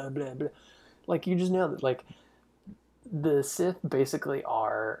power, blah blah blah. Like, you just nailed it. Like, the Sith basically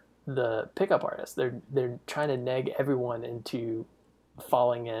are the pickup artists. They're trying to neg everyone into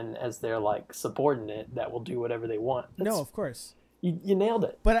falling in as their like subordinate that will do whatever they want. No, of course. You nailed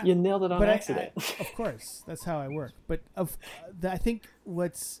it. But you nailed it on accident. Of course, that's how I work. But I think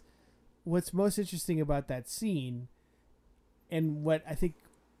what's most interesting about that scene, and what I think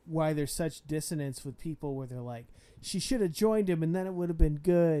why there's such dissonance with people where they're like, she should have joined him and then it would have been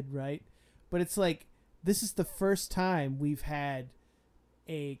good, right? But it's like, this is the first time we've had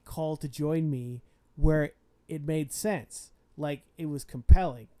a call to join me where it made sense, like it was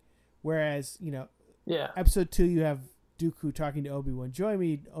compelling. Whereas, episode 2, you have Dooku talking to Obi-Wan, join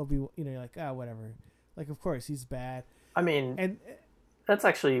me, Obi-Wan, you're like, whatever. Like, of course, he's bad. I mean, and that's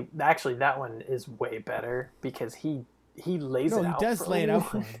actually that one is way better because he lays it out. No, he does lay it out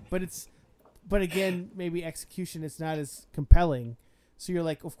for him, but again, maybe execution is not as compelling. So you're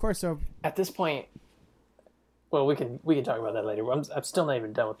like, of course. At this point, well, we can talk about that later. I'm still not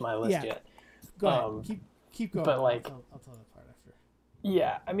even done with my list yet. Go ahead. Keep going. But like, I'll tell that part after.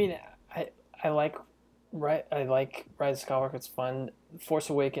 Yeah, I mean, I like Rise of Skywalker. It's fun. Force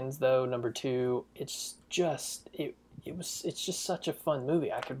Awakens, though, number 2, it's just such a fun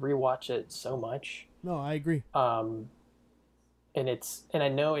movie. I could rewatch it so much. No, I agree. And I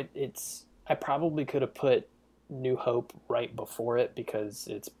know it's I probably could have put New Hope right before it because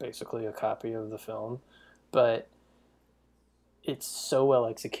it's basically a copy of the film, but it's so well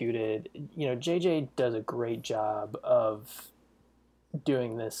executed. JJ does a great job of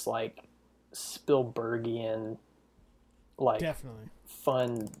doing this like Spielbergian, like definitely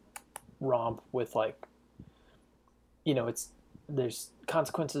fun romp with like, there's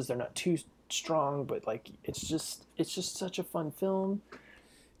consequences. They're not too strong, but like it's just such a fun film.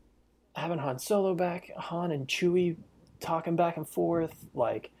 Having Han Solo back, Han and Chewie talking back and forth,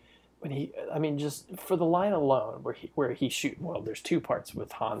 like just for the line alone where he shoot. Well, there's 2 parts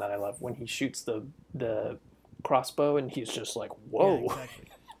with Han that I love. When he shoots the crossbow and he's just like, whoa, yeah, exactly.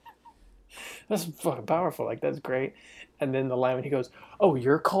 That's fucking powerful. Like that's great. And then the line when he goes, "Oh,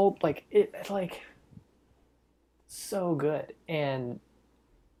 you're cold," like it like so good. And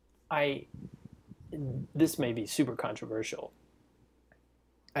this may be super controversial.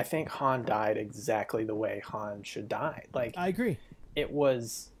 I think Han died exactly the way Han should die. Like I agree. It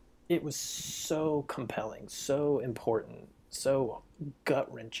was so compelling, so important, so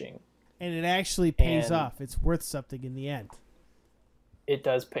gut-wrenching. And it actually pays off. It's worth something in the end. It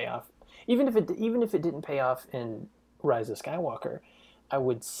does pay off. Even if it didn't pay off in Rise of Skywalker, I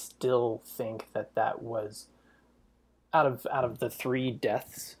would still think that was out of the 3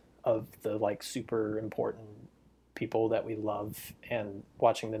 deaths of the like super important people that we love and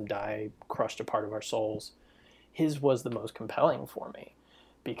watching them die crushed a part of our souls, his was the most compelling for me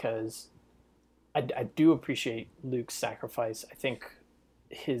because I do appreciate Luke's sacrifice. I think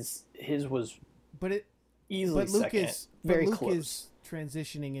his was easily second. Very Luke close. Is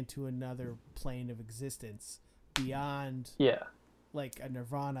transitioning into another plane of existence beyond like a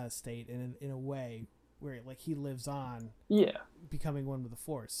nirvana state in a way where like he lives on becoming one with the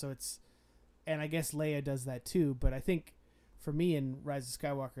Force. So it's, and I guess Leia does that too, but I think for me in Rise of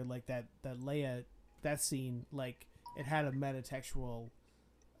Skywalker, like that Leia, that scene, like it had a metatextual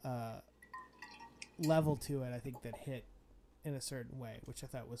level to it, I think, that hit in a certain way, which I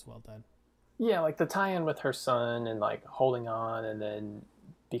thought was well done. Yeah, like the tie-in with her son and like holding on, and then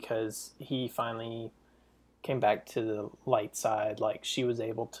because he finally came back to the light side, like she was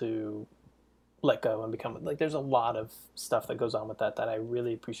able to let go and become like, there's a lot of stuff that goes on with that I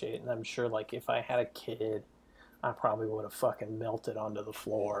really appreciate. And I'm sure like if I had a kid, I probably would have fucking melted onto the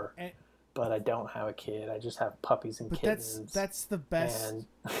floor. But I don't have a kid. I just have puppies and kittens. That's the best.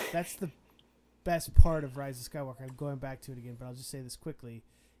 That's the best part of Rise of Skywalker. I'm going back to it again, but I'll just say this quickly: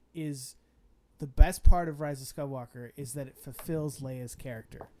 is the best part of Rise of Skywalker is that it fulfills Leia's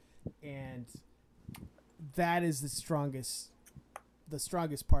character, and that is the strongest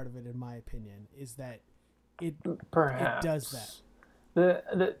part of it, in my opinion, is that it does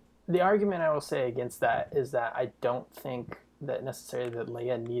that. The argument I will say against that is that I don't think that necessarily that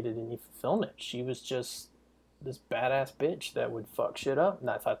Leia needed any fulfillment. She was just this badass bitch that would fuck shit up, and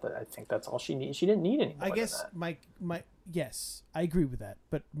I think that's all she needed. She didn't need any more. I guess my yes, I agree with that.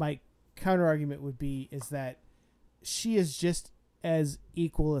 But my counter argument would be is that she is just as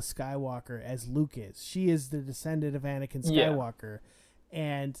equal a Skywalker as Luke is. She is the descendant of Anakin Skywalker,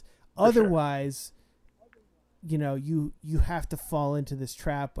 and otherwise, you know, you have to fall into this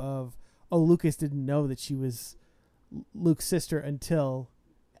trap of, oh, Lucas didn't know that she was Luke's sister until,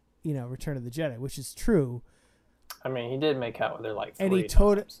 you know, Return of the Jedi, which is true. I mean, he did make out with her like 3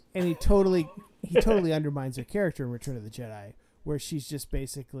 times. And he totally undermines her character in Return of the Jedi where she's just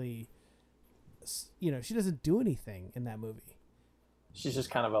basically, she doesn't do anything in that movie. She's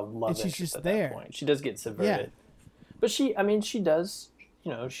just kind of a love she's interest just at there. that point. She does get subverted. But she does,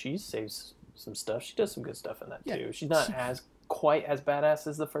 she saves some stuff. She does some good stuff in that too. She's not quite as badass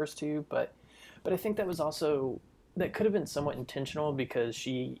as the first two, but I think that could have been somewhat intentional because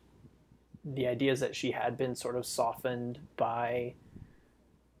the idea is that she had been sort of softened by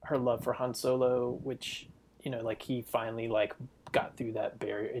her love for Han Solo, which, he finally got through that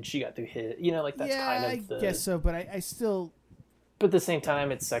barrier and she got through his, that's kind of I guess so, but I still. But at the same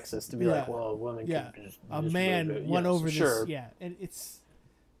time, it's sexist to be like, well, a woman can just a man won over sure. this. Yeah, and it's.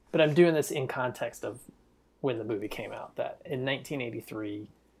 But I'm doing this in context of when the movie came out. That in 1983,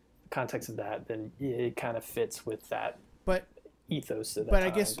 context of that, then it kind of fits with that. Ethos of that But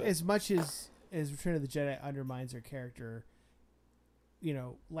time, I guess as much as Return of the Jedi undermines her character,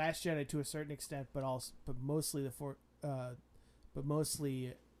 Last Jedi to a certain extent, but mostly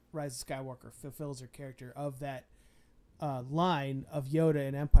mostly Rise of Skywalker fulfills her character of that line of Yoda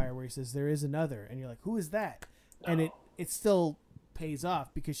in Empire where he says there is another, and you're like, who is that? And it still pays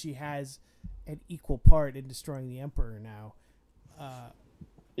off because she has an equal part in destroying the Emperor now.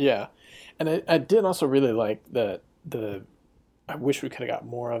 Yeah, and I did also really like the. I wish we could have got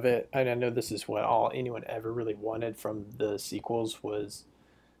more of it. I know this is what anyone ever really wanted from the sequels was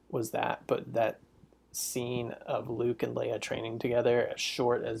that, but that scene of Luke and Leia training together, as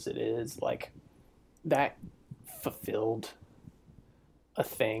short as it is, that fulfilled a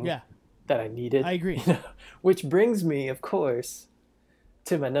thing that I needed. I agree. Which brings me, of course,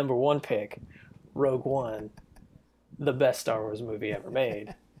 to my number one pick, Rogue One, the best Star Wars movie ever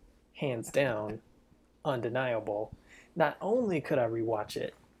made, hands down, undeniable. Not only could I rewatch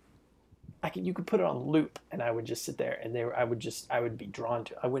it, you could put it on loop, and I would just sit there, and I would be drawn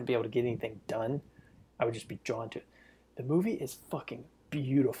to it. I wouldn't be able to get anything done. I would just be drawn to it. The movie is fucking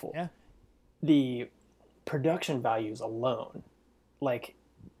beautiful. Yeah. The production values alone,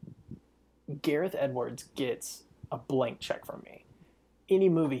 Gareth Edwards gets a blank check from me. Any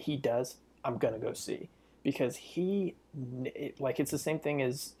movie he does, I'm gonna go see because it's the same thing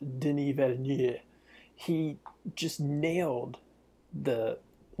as Denis Villeneuve. He just nailed the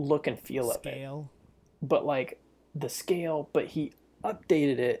look and feel of it. But the scale, but he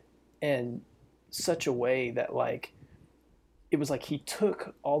updated it in such a way that it was he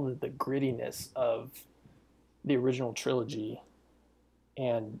took all of the grittiness of the original trilogy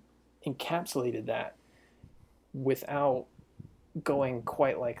and encapsulated that without going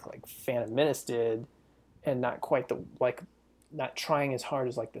quite like Phantom Menace did, and not quite not trying as hard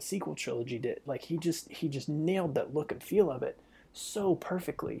as the sequel trilogy did. He just nailed that look and feel of it so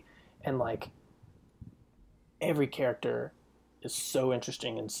perfectly, and every character is so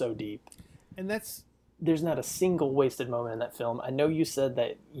interesting and so deep. And there's not a single wasted moment in that film. I know you said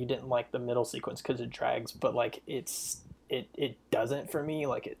that you didn't like the middle sequence because it drags, but it doesn't for me.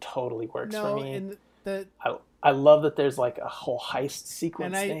 It totally works for me. And I love that there's a whole heist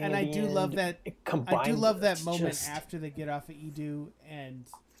sequence thing. And I do love that. I do love that moment after they get off of Edu and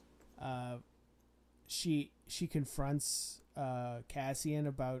she confronts Cassian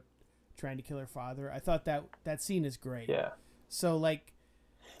about trying to kill her father. I thought that scene is great. Yeah. So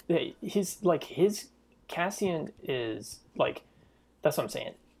his Cassian is that's what I'm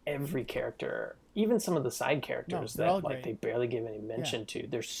saying. Every character, even some of the side characters that they barely give any mention to.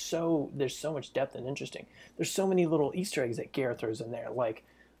 There's so much depth and interesting. There's so many little Easter eggs that Gareth throws in there,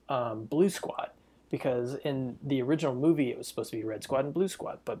 Blue Squad, because in the original movie it was supposed to be Red Squad and Blue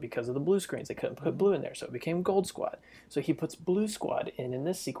Squad, but because of the blue screens they couldn't put blue in there, so it became Gold Squad. So he puts Blue Squad in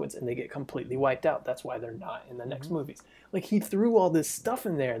this sequence, and they get completely wiped out. That's why they're not in the next movies. He threw all this stuff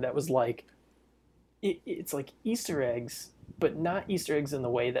in there that was it's Easter eggs. But not Easter eggs in the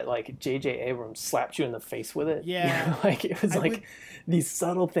way that J.J. Abrams slapped you in the face with it. Yeah, it was these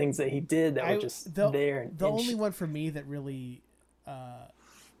subtle things that he did that were just there. The only one for me that really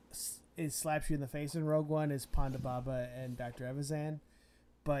slaps you in the face in Rogue One is Ponda Baba and Dr. Evazan,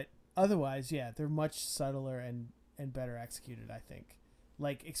 but otherwise, yeah, they're much subtler and better executed. I think,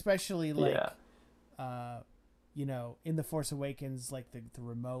 especially in The Force Awakens, the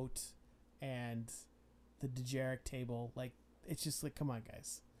remote and the Dejarik table, it's just come on,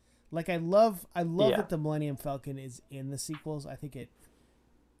 guys. I love that the Millennium Falcon is in the sequels. I think it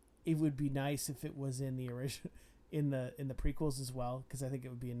would be nice if it was in the original, in the prequels as well, because I think it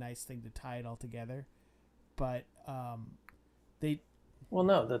would be a nice thing to tie it all together. But the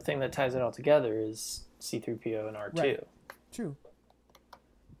thing that ties it all together is C-3PO and R2. Right. True.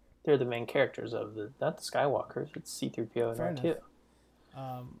 They're the main characters of not the Skywalkers. It's C-3PO and Fair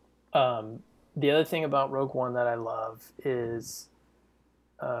R2. Enough. the other thing about Rogue One that I love is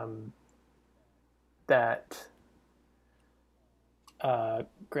that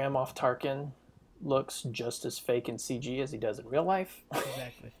Grand Moff Tarkin looks just as fake in CG as he does in real life.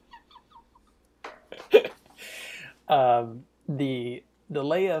 Exactly. The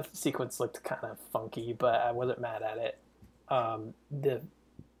Leia sequence looked kind of funky, but I wasn't mad at it.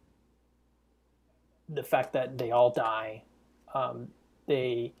 The fact that they all die,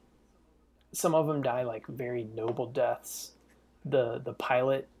 some of them die like very noble deaths. The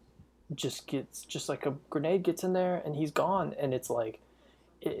pilot just like a grenade gets in there and he's gone, and it's like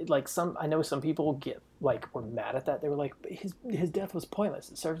I know some people were mad at that. They were like, his death was pointless.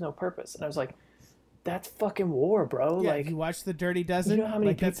 It serves no purpose. And I was like, that's fucking war, bro. Yeah, like, you watch The Dirty Dozen. You know how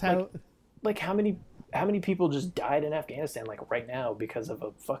many people, how many people just died in Afghanistan like right now because of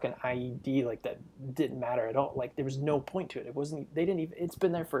a fucking IED like that didn't matter at all. Like there was no point to it. It wasn't. They didn't even. It's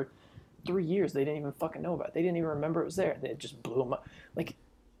been there for 3 years. They didn't even fucking know about it. They didn't even remember it was there. They just blew them up. Like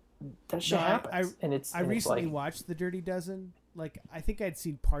that shit happens. I recently watched The Dirty Dozen. Like I think I'd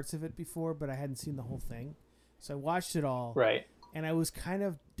seen parts of it before, but I hadn't seen the whole thing. So I watched it all. Right. And I was kind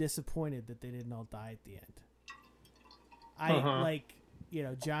of disappointed that they didn't all die at the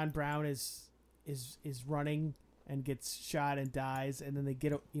end. John Brown is running and gets shot and dies, and then they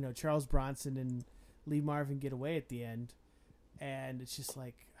get Charles Bronson and Lee Marvin get away at the end, and it's just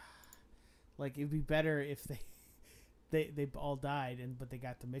like it'd be better if they all died but they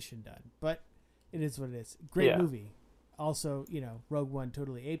got the mission done. But it is what it is. Great movie. Also, Rogue One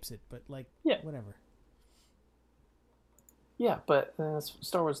totally apes it, but whatever. Yeah, but that's what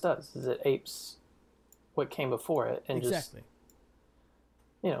Star Wars does, is it apes what came before it. And exactly.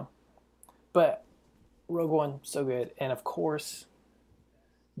 But Rogue One, so good. And of course,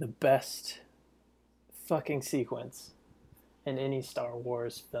 the best fucking sequence in any Star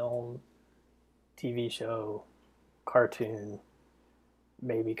Wars film, TV show, cartoon,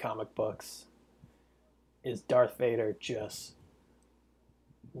 maybe comic books, is Darth Vader just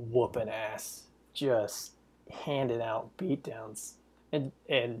whooping ass, just handing out beatdowns,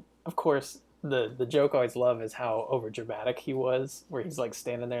 and of course the joke I always love is how over dramatic he was, where he's like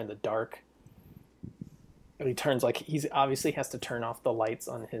standing there in the dark and he turns, like, he's obviously has to turn off the lights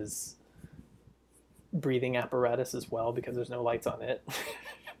on his breathing apparatus as well because there's no lights on it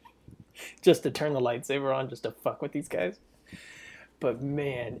just to turn the lightsaber on just to fuck with these guys. But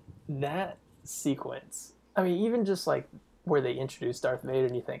man, that sequence, I mean, even just like where they introduce Darth Vader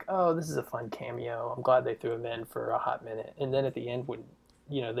and you think, oh, this is a fun cameo. I'm glad they threw him in for a hot minute. And then at the end when,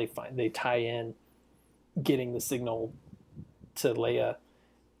 they tie in getting the signal to Leia,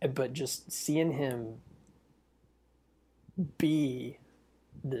 but just seeing him be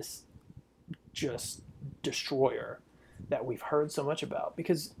this just destroyer that we've heard so much about,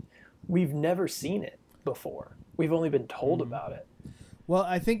 because we've never seen it before. We've only been told about it. Well,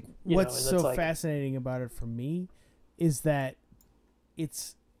 I think what's so fascinating about it for me is that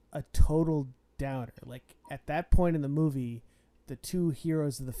it's a total downer. Like, at that point in the movie, the two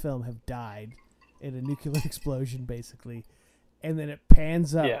heroes of the film have died in a nuclear explosion, basically, and then it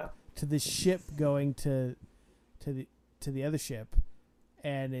pans up to the ship going to the other ship,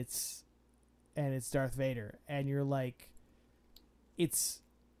 and it's Darth Vader, and you're like, it's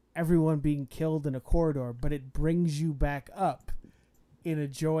everyone being killed in a corridor, but it brings you back up in a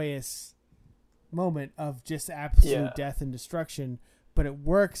joyous moment of just absolute death and destruction. But it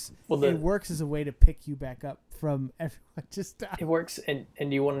works. It works as a way to pick you back up from everyone just dying. It works, and do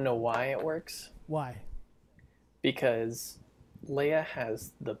you want to know why it works? Why? Because Leia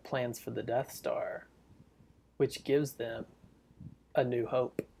has the plans for the Death Star, which gives them a new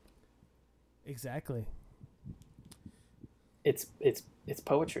hope. Exactly. It's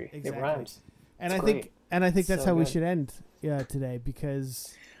poetry. Exactly. It rhymes. And I think that's so how we should end today,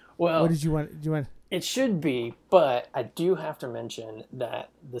 because what did you want? Do you want? It should be, but I do have to mention that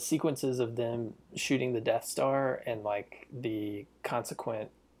the sequences of them shooting the Death Star and like the consequent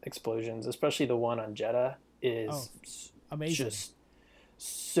explosions, especially the one on Jeddah, is amazing. Just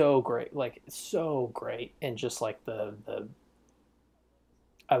so great, like so great, and just like the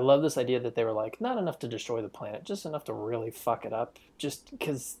I love this idea that they were like, not enough to destroy the planet, just enough to really fuck it up, just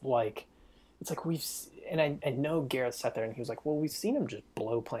because like it's like I know Gareth sat there and he was like, well, we've seen him just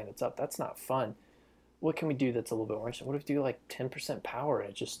blow planets up. That's not fun. What can we do that's a little bit more interesting? What if we do like 10% power and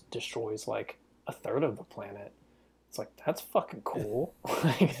it just destroys like a third of the planet? It's like, that's fucking cool.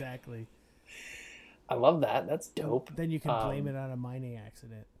 Exactly. I love that. That's dope. Then you can blame it on a mining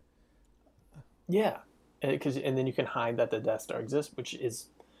accident. Yeah. And then you can hide that the Death Star exists, which is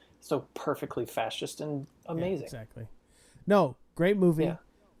so perfectly fascist and amazing. Yeah, exactly. No, great movie.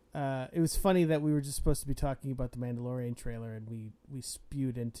 it was funny that we were just supposed to be talking about the Mandalorian trailer, and we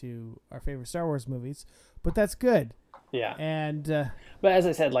spewed into our favorite Star Wars movies, but that's good. Yeah. And but as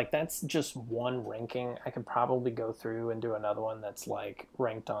I said, like, that's just one ranking. I could probably go through and do another one that's like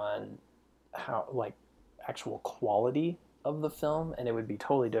ranked on how, like, actual quality of the film, and it would be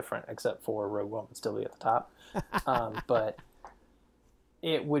totally different, except for Rogue One would still be at the top. But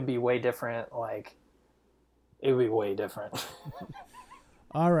it would be way different. Like, it would be way different.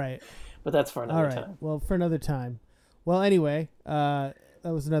 All right. But that's for another time. Well, for another time. Well, anyway, that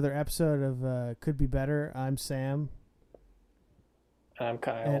was another episode of Could Be Better. I'm Sam. I'm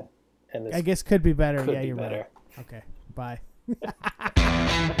Kyle. And this I guess Could Be Better. Could yeah, be you're better. right. Okay. Bye.